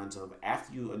the lines of,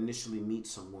 after you initially meet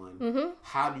someone,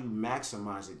 how do you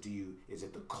maximize it? Is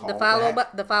it the call the follow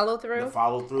through? The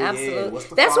follow through, absolutely. Yeah. What's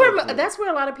the that's where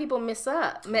a lot of people miss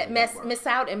out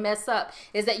and mess up,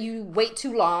 is that you wait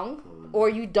too long or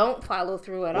you don't follow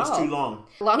through at all. What's too long?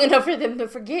 Long enough for them to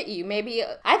forget you. Maybe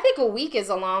I think a week is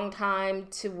a long time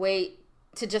to wait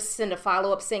to just send a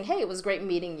follow-up saying, hey, it was great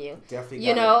meeting you. Definitely.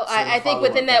 I think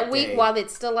within that week, while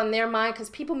it's still on their mind, because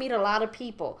people meet a lot of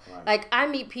people. Right. Like, I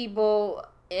meet people,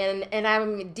 and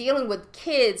I'm dealing with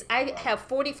kids. I have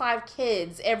 45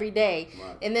 kids every day.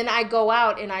 Right. And then I go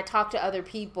out and I talk to other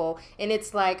people, and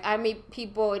it's like, I meet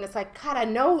people, and it's like, God, I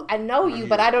know you,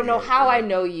 but I don't know how I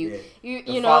know you. Yeah.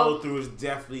 The follow-through is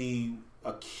definitely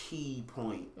a key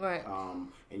point. Right.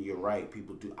 And you're right.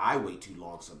 People do. I wait too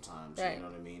long sometimes. Right. You know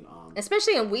what I mean?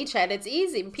 Especially in WeChat, it's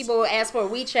easy. People will ask for a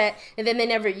WeChat and then they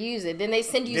never use it. Then they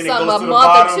send you then something a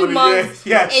month or 2 months,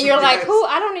 and you're like, "Who?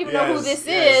 I don't even know who this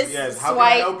is." Yes. How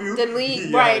Swipe, can I help you?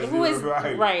 delete. Right. Who is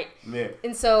right? Yeah.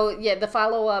 And so, the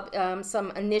follow up,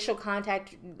 some initial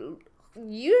contact.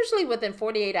 Usually within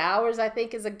 48 hours, I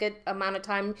think, is a good amount of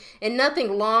time, and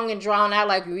nothing long and drawn out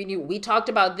like we talked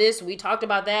about this, we talked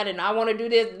about that, and I want to do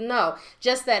this. No,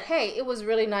 just that, hey, it was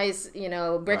really nice,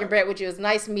 breaking bread with you. It was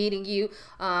nice meeting you.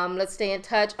 Let's stay in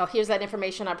touch. Oh, here's that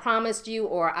information I promised you,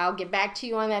 or I'll get back to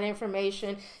you on that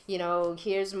information.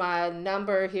 Here's my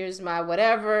number, here's my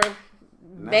whatever.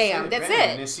 Bam, that's it.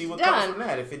 And then see what comes from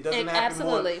that. If it doesn't happen,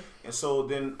 absolutely. And so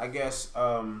then I guess we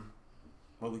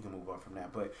can move on from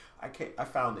that. But I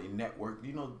found a network.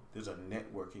 There's a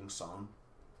networking song,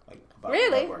 about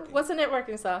really? Networking. What's a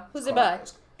networking song? Who's it by?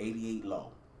 It's 88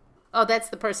 Low. Oh, that's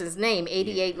the person's name,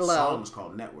 88 Low. The song is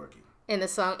called Networking.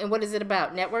 And what is it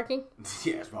about? Networking?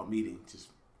 Yeah, it's about meeting. Just,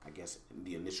 I guess,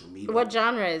 the initial meeting. What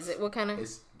genre is it? What kind of?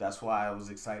 That's why I was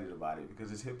excited about it,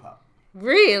 because it's hip hop.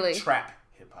 Really? Trap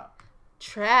hip hop.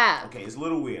 Trap. Okay, it's a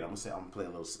little weird. I'm gonna play a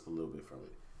little bit from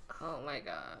it. Oh my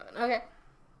God. Okay.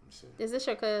 Is this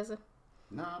your cousin?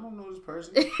 Nah, I don't know this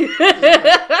person.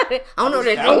 I don't know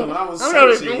that dude. When I was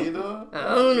searching, you know?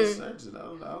 I don't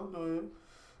know him.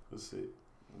 Let's see.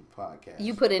 Podcast.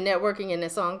 You put in networking and the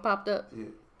song popped up? Yeah.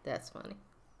 That's funny.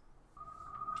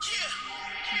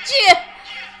 Yeah.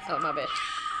 Oh, my bad.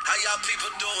 How y'all people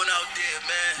doing out there,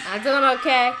 man? I'm doing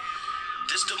okay.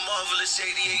 This the Marvelous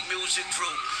 88 Music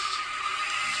Group.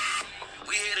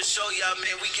 We here to show y'all,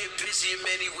 man, we get busy in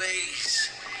many ways.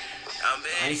 I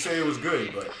ain't say it was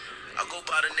good, but I go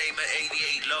by the name of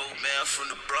 88 Low, man, from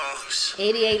the Bronx.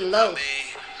 88 Low.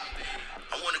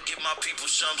 I want to give my people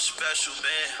something special,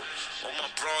 man. All my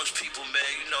Bronx people,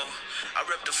 man, you know. I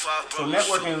rep the 5 so Bros.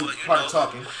 networking But, part of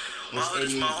talking. My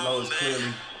hood is my home,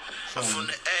 man. I'm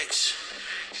from the X.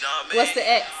 You know what I mean? What's the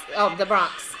X? Oh, the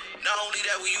Bronx. Not only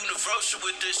that, we universal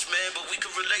with this, man, but we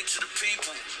can relate to the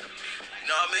people.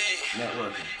 You know what I mean?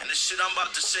 Networking. And the shit I'm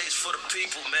about to say is for the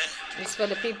people, man. It's for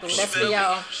the people. That's for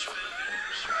y'all.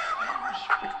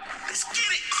 Let's get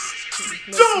it.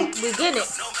 We get it.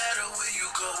 No matter where you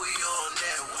go, we all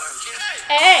networking.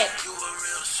 Hey. You a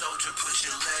real soldier, push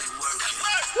your leg working.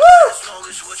 Woo. As long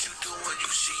as what you doing, you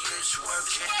see it's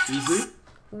working. Easy?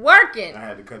 Working. I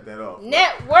had to cut that off.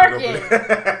 Networking.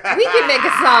 We can make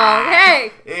a song.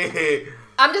 Hey.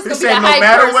 I'm just going to be a hype person. No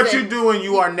matter what you're doing,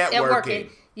 you are networking.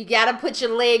 You got to put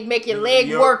your leg, make your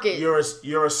leg working.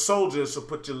 You're a soldier, so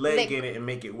put your leg in it and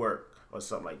make it work. Or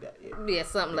something like that. Yeah,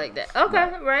 something like that.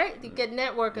 Okay, right. You get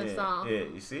networking song. Yeah,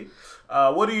 you see?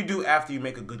 What do you do after you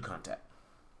make a good contact?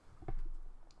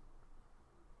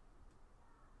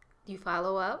 You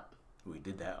follow up? We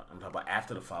did that. I'm talking about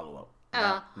after the follow up.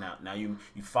 Now you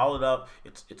followed up.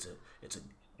 It's a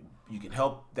you can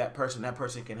help that person. That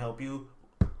person can help you.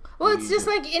 Well, it's just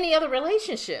like any other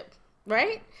relationship,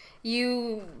 right?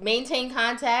 You maintain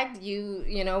contact.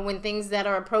 You know, when things that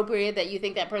are appropriate that you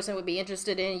think that person would be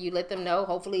interested in, you let them know.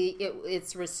 Hopefully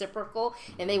it's reciprocal,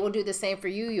 and they will do the same for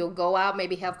you. You'll go out,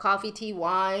 maybe have coffee, tea,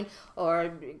 wine,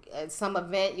 or at some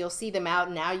event. You'll see them out.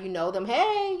 Now you know them.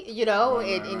 Hey, you know,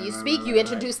 and you speak. You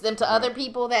introduce them to other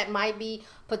people that might be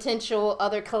potential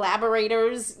other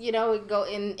collaborators. You know, go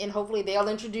and hopefully they'll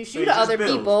introduce you to other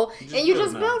people, and you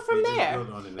just build from there.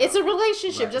 It's a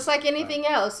relationship, just like anything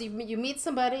else. You meet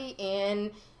somebody.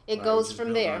 And it goes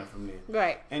from there.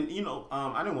 Right. And you know,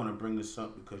 I didn't want to bring this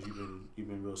up because you've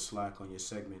been real slack on your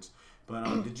segments. But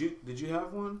did you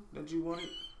have one that you wanted?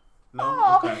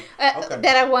 No. Okay.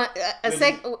 That I want a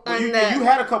sec. You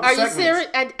had a couple. Are segments. You serious?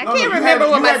 I can't remember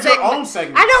what my segments.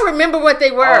 I don't remember what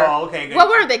they were. Oh, okay. Good. What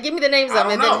were they? Give me the names of them.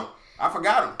 I don't know. I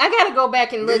forgot them. I gotta go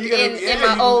back and look in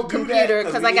my old computer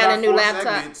because I got a new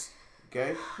laptop. Segments.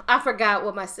 Okay. I forgot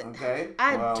what my Okay.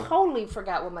 I totally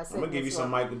forgot what my I'm gonna give you some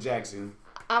Michael Jackson.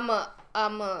 I'ma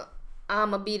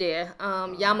be there.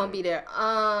 Y'all be there.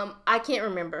 I can't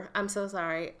remember. I'm so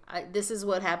sorry. This is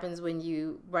what happens when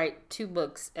you write 2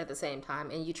 books at the same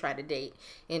time and you try to date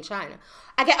in China.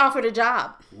 I got offered a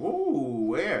job. Ooh,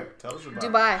 where? Tell us about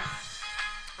Dubai.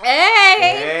 It.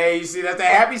 Hey, you see that's the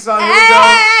happy song. Here we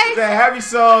go. The happy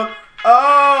song.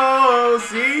 Oh,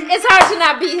 see? It's hard to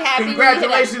not be happy.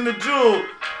 Congratulations to Jewel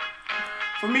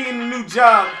for meeting the new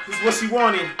job. This is what she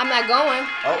wanted. I'm not going.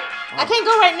 Oh. I can't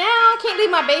go right now. I can't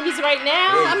leave my babies right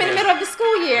now. I'm in the middle of the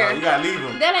school year. No, you gotta leave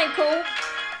them. That ain't cool.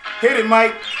 Hit it,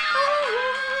 Mike.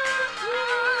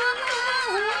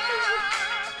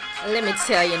 Let me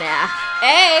tell you now.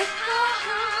 Hey.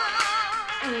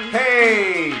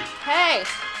 Hey. Hey.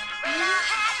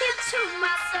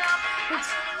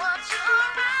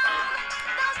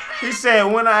 He said,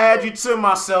 when I had you to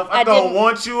myself, I don't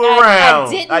want you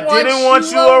around. I didn't want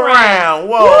you around.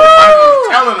 Whoa. I'm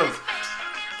telling him.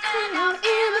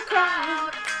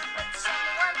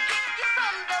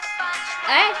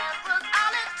 Hey.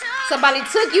 Somebody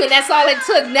took you and that's all it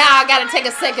took. Now I gotta take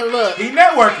a second look. He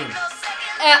networking.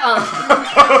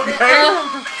 Okay.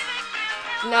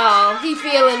 No, he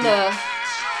feeling the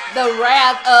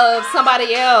wrath of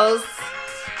somebody else.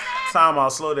 Time I'll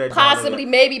slow that down. Possibly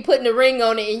maybe putting a ring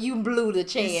on it and you blew the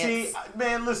chance. You see,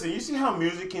 man, listen, you see how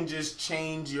music can just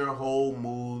change your whole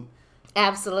mood?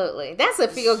 Absolutely. That's a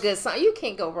feel-good song. You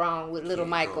can't go wrong with Little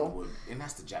Michael. And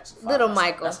that's the Jackson 5. Little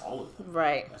Michael. That's all of them.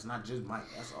 Right. That's not just Mike.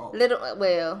 That's all.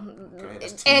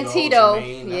 And Tito.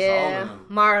 Yeah.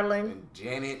 Marlon. And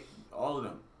Janet. All of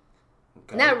them.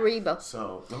 Okay. Not Reba.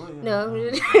 So.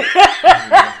 No.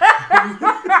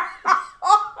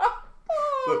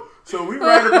 So we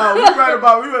missed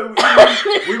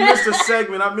a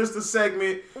segment. I missed a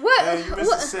segment. What? And you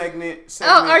missed a segment.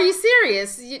 Oh, Are You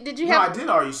Serious? Did you have? No, I did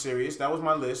Are You Serious? That was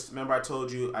my list. Remember I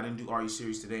told you I didn't do Are You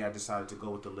Serious today. I decided to go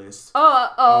with the list.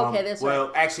 Okay, that's right.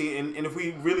 Well, actually, and if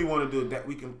we really want to do it,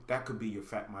 that could be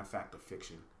my fact or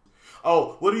fiction.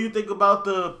 Oh, what do you think about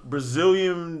the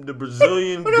Brazilian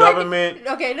government?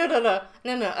 Okay, no.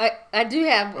 I do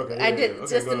have. Okay, I did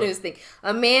just a news thing.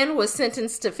 A man was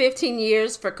sentenced to 15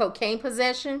 years for cocaine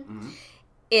possession,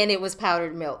 and it was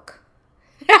powdered milk.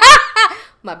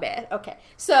 My bad. Okay,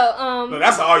 so no,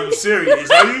 that's an "Are you serious?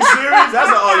 Are you serious?" That's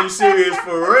an "Are you serious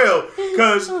for real?"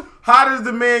 Because how does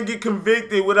the man get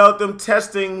convicted without them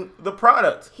testing the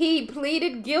product? He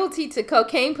pleaded guilty to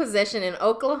cocaine possession in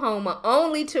Oklahoma,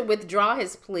 only to withdraw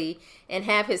his plea and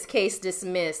have his case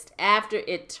dismissed after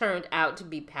it turned out to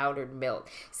be powdered milk.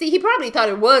 See, he probably thought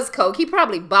it was coke. He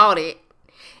probably bought it.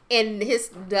 And his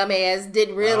dumb ass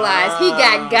didn't realize he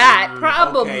got.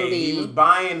 Probably. Okay. He was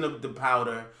buying the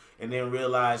powder and then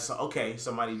realized,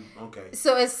 somebody.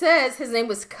 So it says his name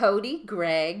was Cody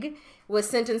Gregg, was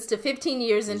sentenced to 15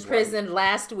 years in prison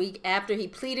last week after he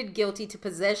pleaded guilty to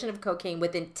possession of cocaine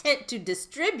with intent to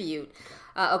distribute.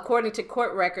 According to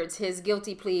court records, his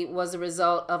guilty plea was a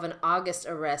result of an August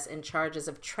arrest and charges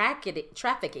of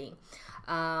trafficking.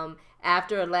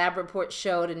 After a lab report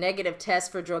showed a negative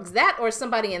test for drugs. That or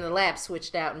somebody in the lab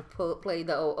switched out and played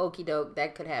the old okie doke.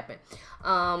 That could happen.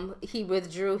 He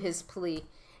withdrew his plea.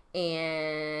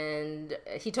 And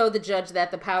he told the judge that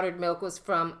the powdered milk was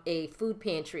from a food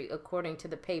pantry. According to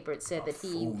the paper, it said that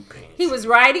he was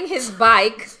riding his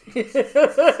bike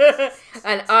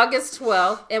on August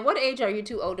 12th. At what age are you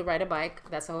too old to ride a bike?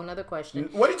 That's a whole other question.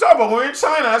 What are you talking about? We're in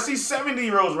China. I see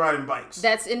 70-year-olds riding bikes.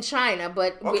 That's in China,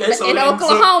 but in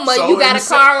Oklahoma, you got a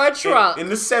car or a truck. In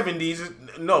the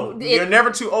 70s, no, you're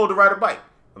never too old to ride a bike.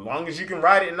 As long as you can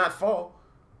ride it and not fall.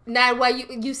 Now, why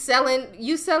you selling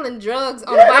drugs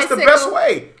on a bicycle? That's the best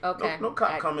way. Okay. No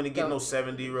cop coming to get no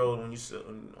 70-year-old when you sit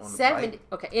on the 70. bike.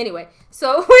 Okay. Anyway,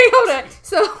 so wait, hold on.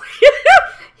 So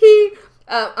he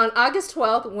on August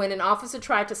 12th, when an officer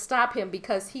tried to stop him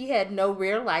because he had no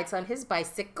rear lights on his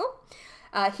bicycle,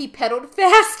 he pedaled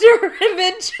faster and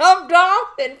then jumped off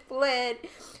and fled.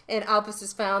 And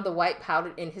officers found the white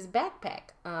powder in his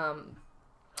backpack.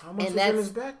 How much was in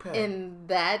his backpack? And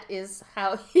that is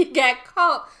how he got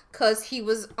caught, because he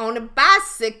was on a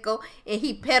bicycle and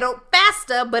he pedaled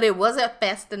faster, but it wasn't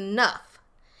fast enough.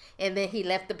 And then he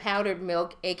left the powdered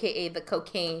milk, a.k.a. the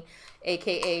cocaine,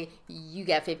 a.k.a. you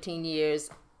got 15 years,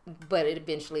 but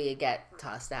it got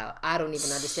tossed out. I don't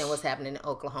even understand what's happening in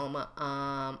Oklahoma.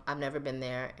 I've never been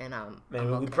there, and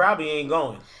we probably ain't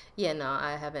going. Yeah, no,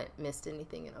 I haven't missed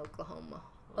anything in Oklahoma.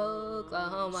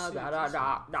 Oklahoma.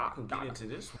 I can get into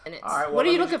this one. All right, what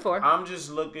are you looking for? I'm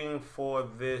just looking for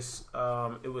this.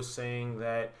 It was saying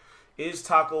that, is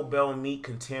Taco Bell meat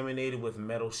contaminated with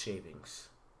metal shavings?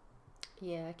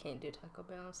 Yeah, I can't do Taco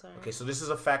Bell. I'm sorry. Okay, so this is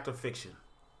a fact or fiction.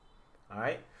 All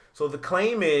right. So the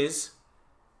claim is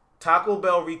Taco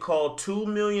Bell recalled 2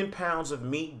 million pounds of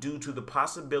meat due to the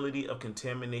possibility of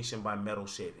contamination by metal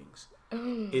shavings.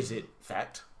 Is it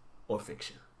fact or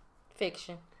fiction?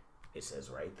 Fiction. It says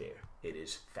right there. It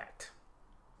is fact.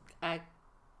 I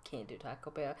can't do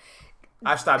Taco Bell.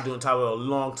 I stopped doing Taco Bell a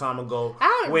long time ago.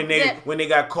 When they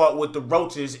got caught with the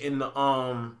roaches in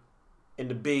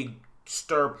the big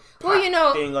stir pot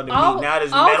thing on the meat. Now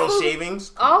there's metal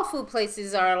shavings. All food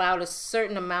places are allowed a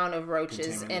certain amount of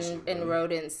roaches and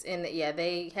rodents. And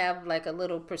they have like a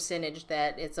little percentage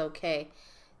that it's okay.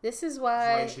 This is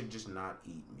why you should just not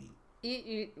eat meat.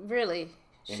 You really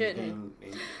shouldn't.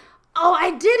 Oh,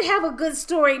 I did have a good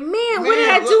story. Man, what did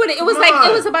I do with it? It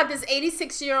was about this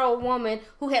 86-year-old woman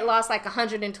who had lost like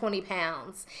 120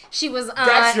 pounds. She was on.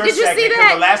 That's your did you see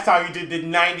that? The last time you did the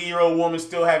 90-year-old woman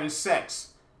still having sex.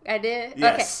 I did?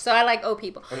 Yes. Okay, so I like old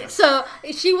people. Okay. So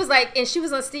she was like, and she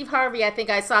was on Steve Harvey. I think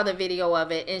I saw the video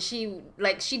of it. And she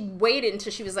waited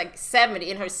until she was like 70,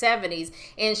 in her 70s,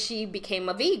 and she became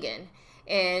a vegan.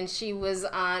 And she was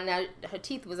on, now her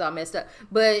teeth was all messed up,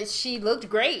 but she looked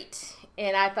great.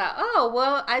 And I thought, oh,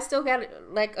 well, I still got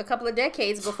like a couple of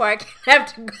decades before I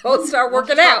have to go start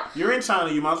working out. You're in China.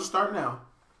 You might as well start now.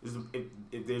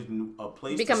 If there's a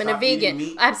place becoming to stop a vegan,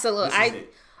 meat, absolutely.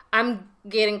 I'm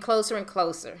getting closer and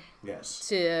closer. Yes.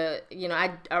 To,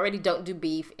 I already don't do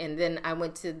beef. And then I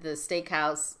went to the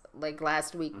steakhouse like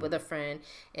last week with a friend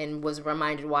and was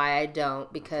reminded why I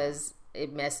don't, because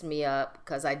it messed me up,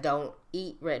 because I don't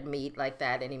eat red meat like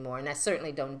that anymore, and I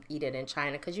certainly don't eat it in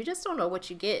China, because you just don't know what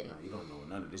you're getting. No, you don't know what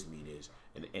none of this meat is,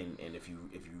 and if you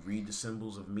read the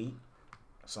symbols of meat,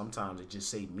 sometimes it just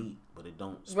say meat, but it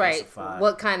don't specify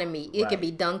what kind of meat. It could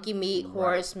be donkey meat,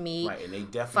 horse meat, and they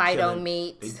definitely Fido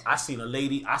meat. I seen a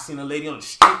lady on the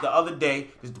street the other day.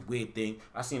 This is the weird thing.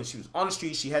 I seen her. She was on the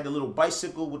street. She had the little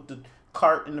bicycle with the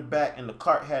cart in the back, and the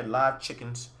cart had live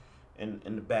chickens. in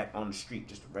the back on the street,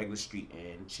 just a regular street,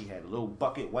 and she had a little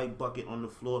white bucket on the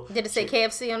floor. Did it say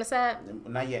KFC on the side?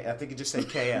 Not yet. I think it just said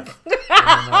KF.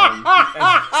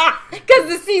 Because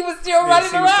the C was still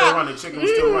running around. Was still running. Chicken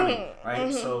was still running. Right.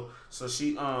 Mm-hmm. So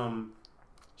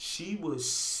she was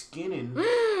skinning,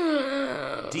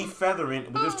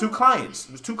 defeathering. But there's 2 clients.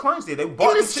 There's 2 clients there. They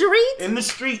bought in the street. In the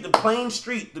street, the plain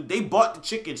street. They bought the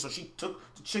chicken. So she took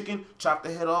the chicken, chopped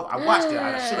the head off. I watched it.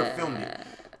 I should have filmed it.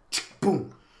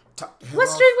 Boom. What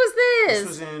street was this? This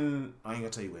was in, I ain't gonna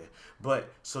tell you where.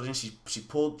 But so then she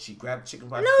grabbed the chicken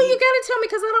by the feet. No, you gotta tell me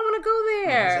because I don't want to go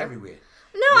there. It's everywhere.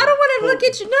 No, I don't want to look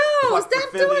at you. No,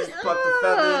 stop doing it. Pluck the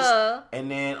feathers, and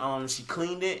then she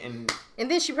cleaned it, and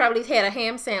then she probably had a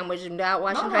ham sandwich without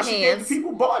washing her hands.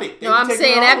 People bought it. No, I'm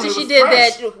saying after she did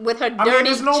that with her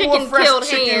dirty chicken-killed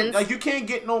hands. Like you can't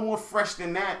get no more fresh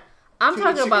than that. I'm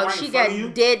talking about she got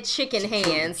dead chicken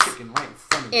hands, chicken right in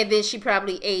front of you. And then she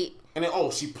probably ate. And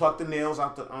then she plucked the nails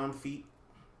out the feet.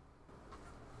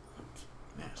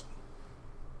 Nasty.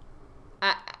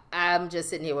 I'm just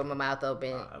sitting here with my mouth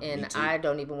open, and I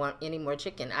don't even want any more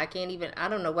chicken. I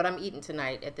don't know what I'm eating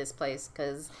tonight at this place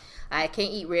because I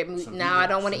can't eat red meat. Now I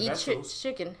don't want to eat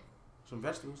chicken. Some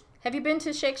vegetables. Have you been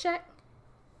to Shake Shack?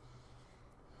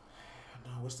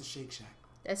 No, what's the Shake Shack?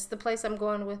 That's the place I'm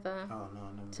going with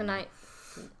tonight.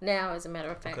 Now, as a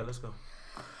matter of fact. Okay, let's go.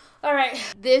 All right.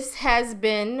 This has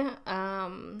been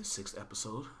the 6th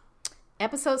episode.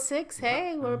 Episode 6.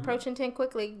 Hey, we're approaching 10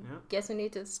 quickly. Yep. Guess we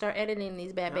need to start editing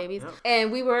these bad babies. Yep.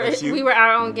 And we were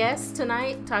our own guests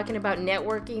tonight, talking about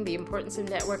networking, the importance of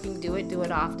networking. Do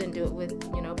it often. Do it with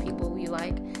people you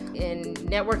like, in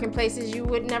networking places you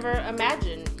would never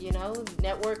imagine.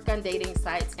 Network on dating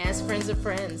sites. Ask friends of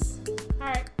friends.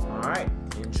 All right.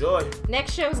 Enjoy.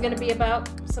 Next show is gonna be about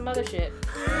some other shit.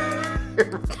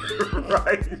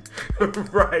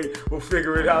 Right. We'll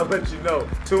figure it out. Let you know.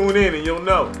 Tune in and you'll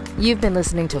know. You've been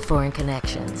listening to Foreign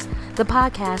Connections, the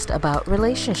podcast about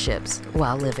relationships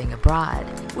while living abroad.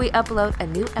 We upload a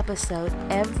new episode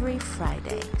every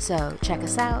Friday, so check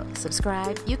us out,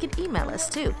 subscribe. You can email us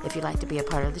too if you'd like to be a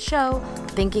part of the show,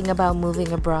 thinking about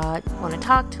moving abroad, want to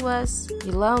talk to us,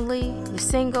 you're lonely, you're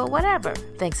single, whatever.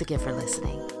 Thanks again for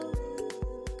listening.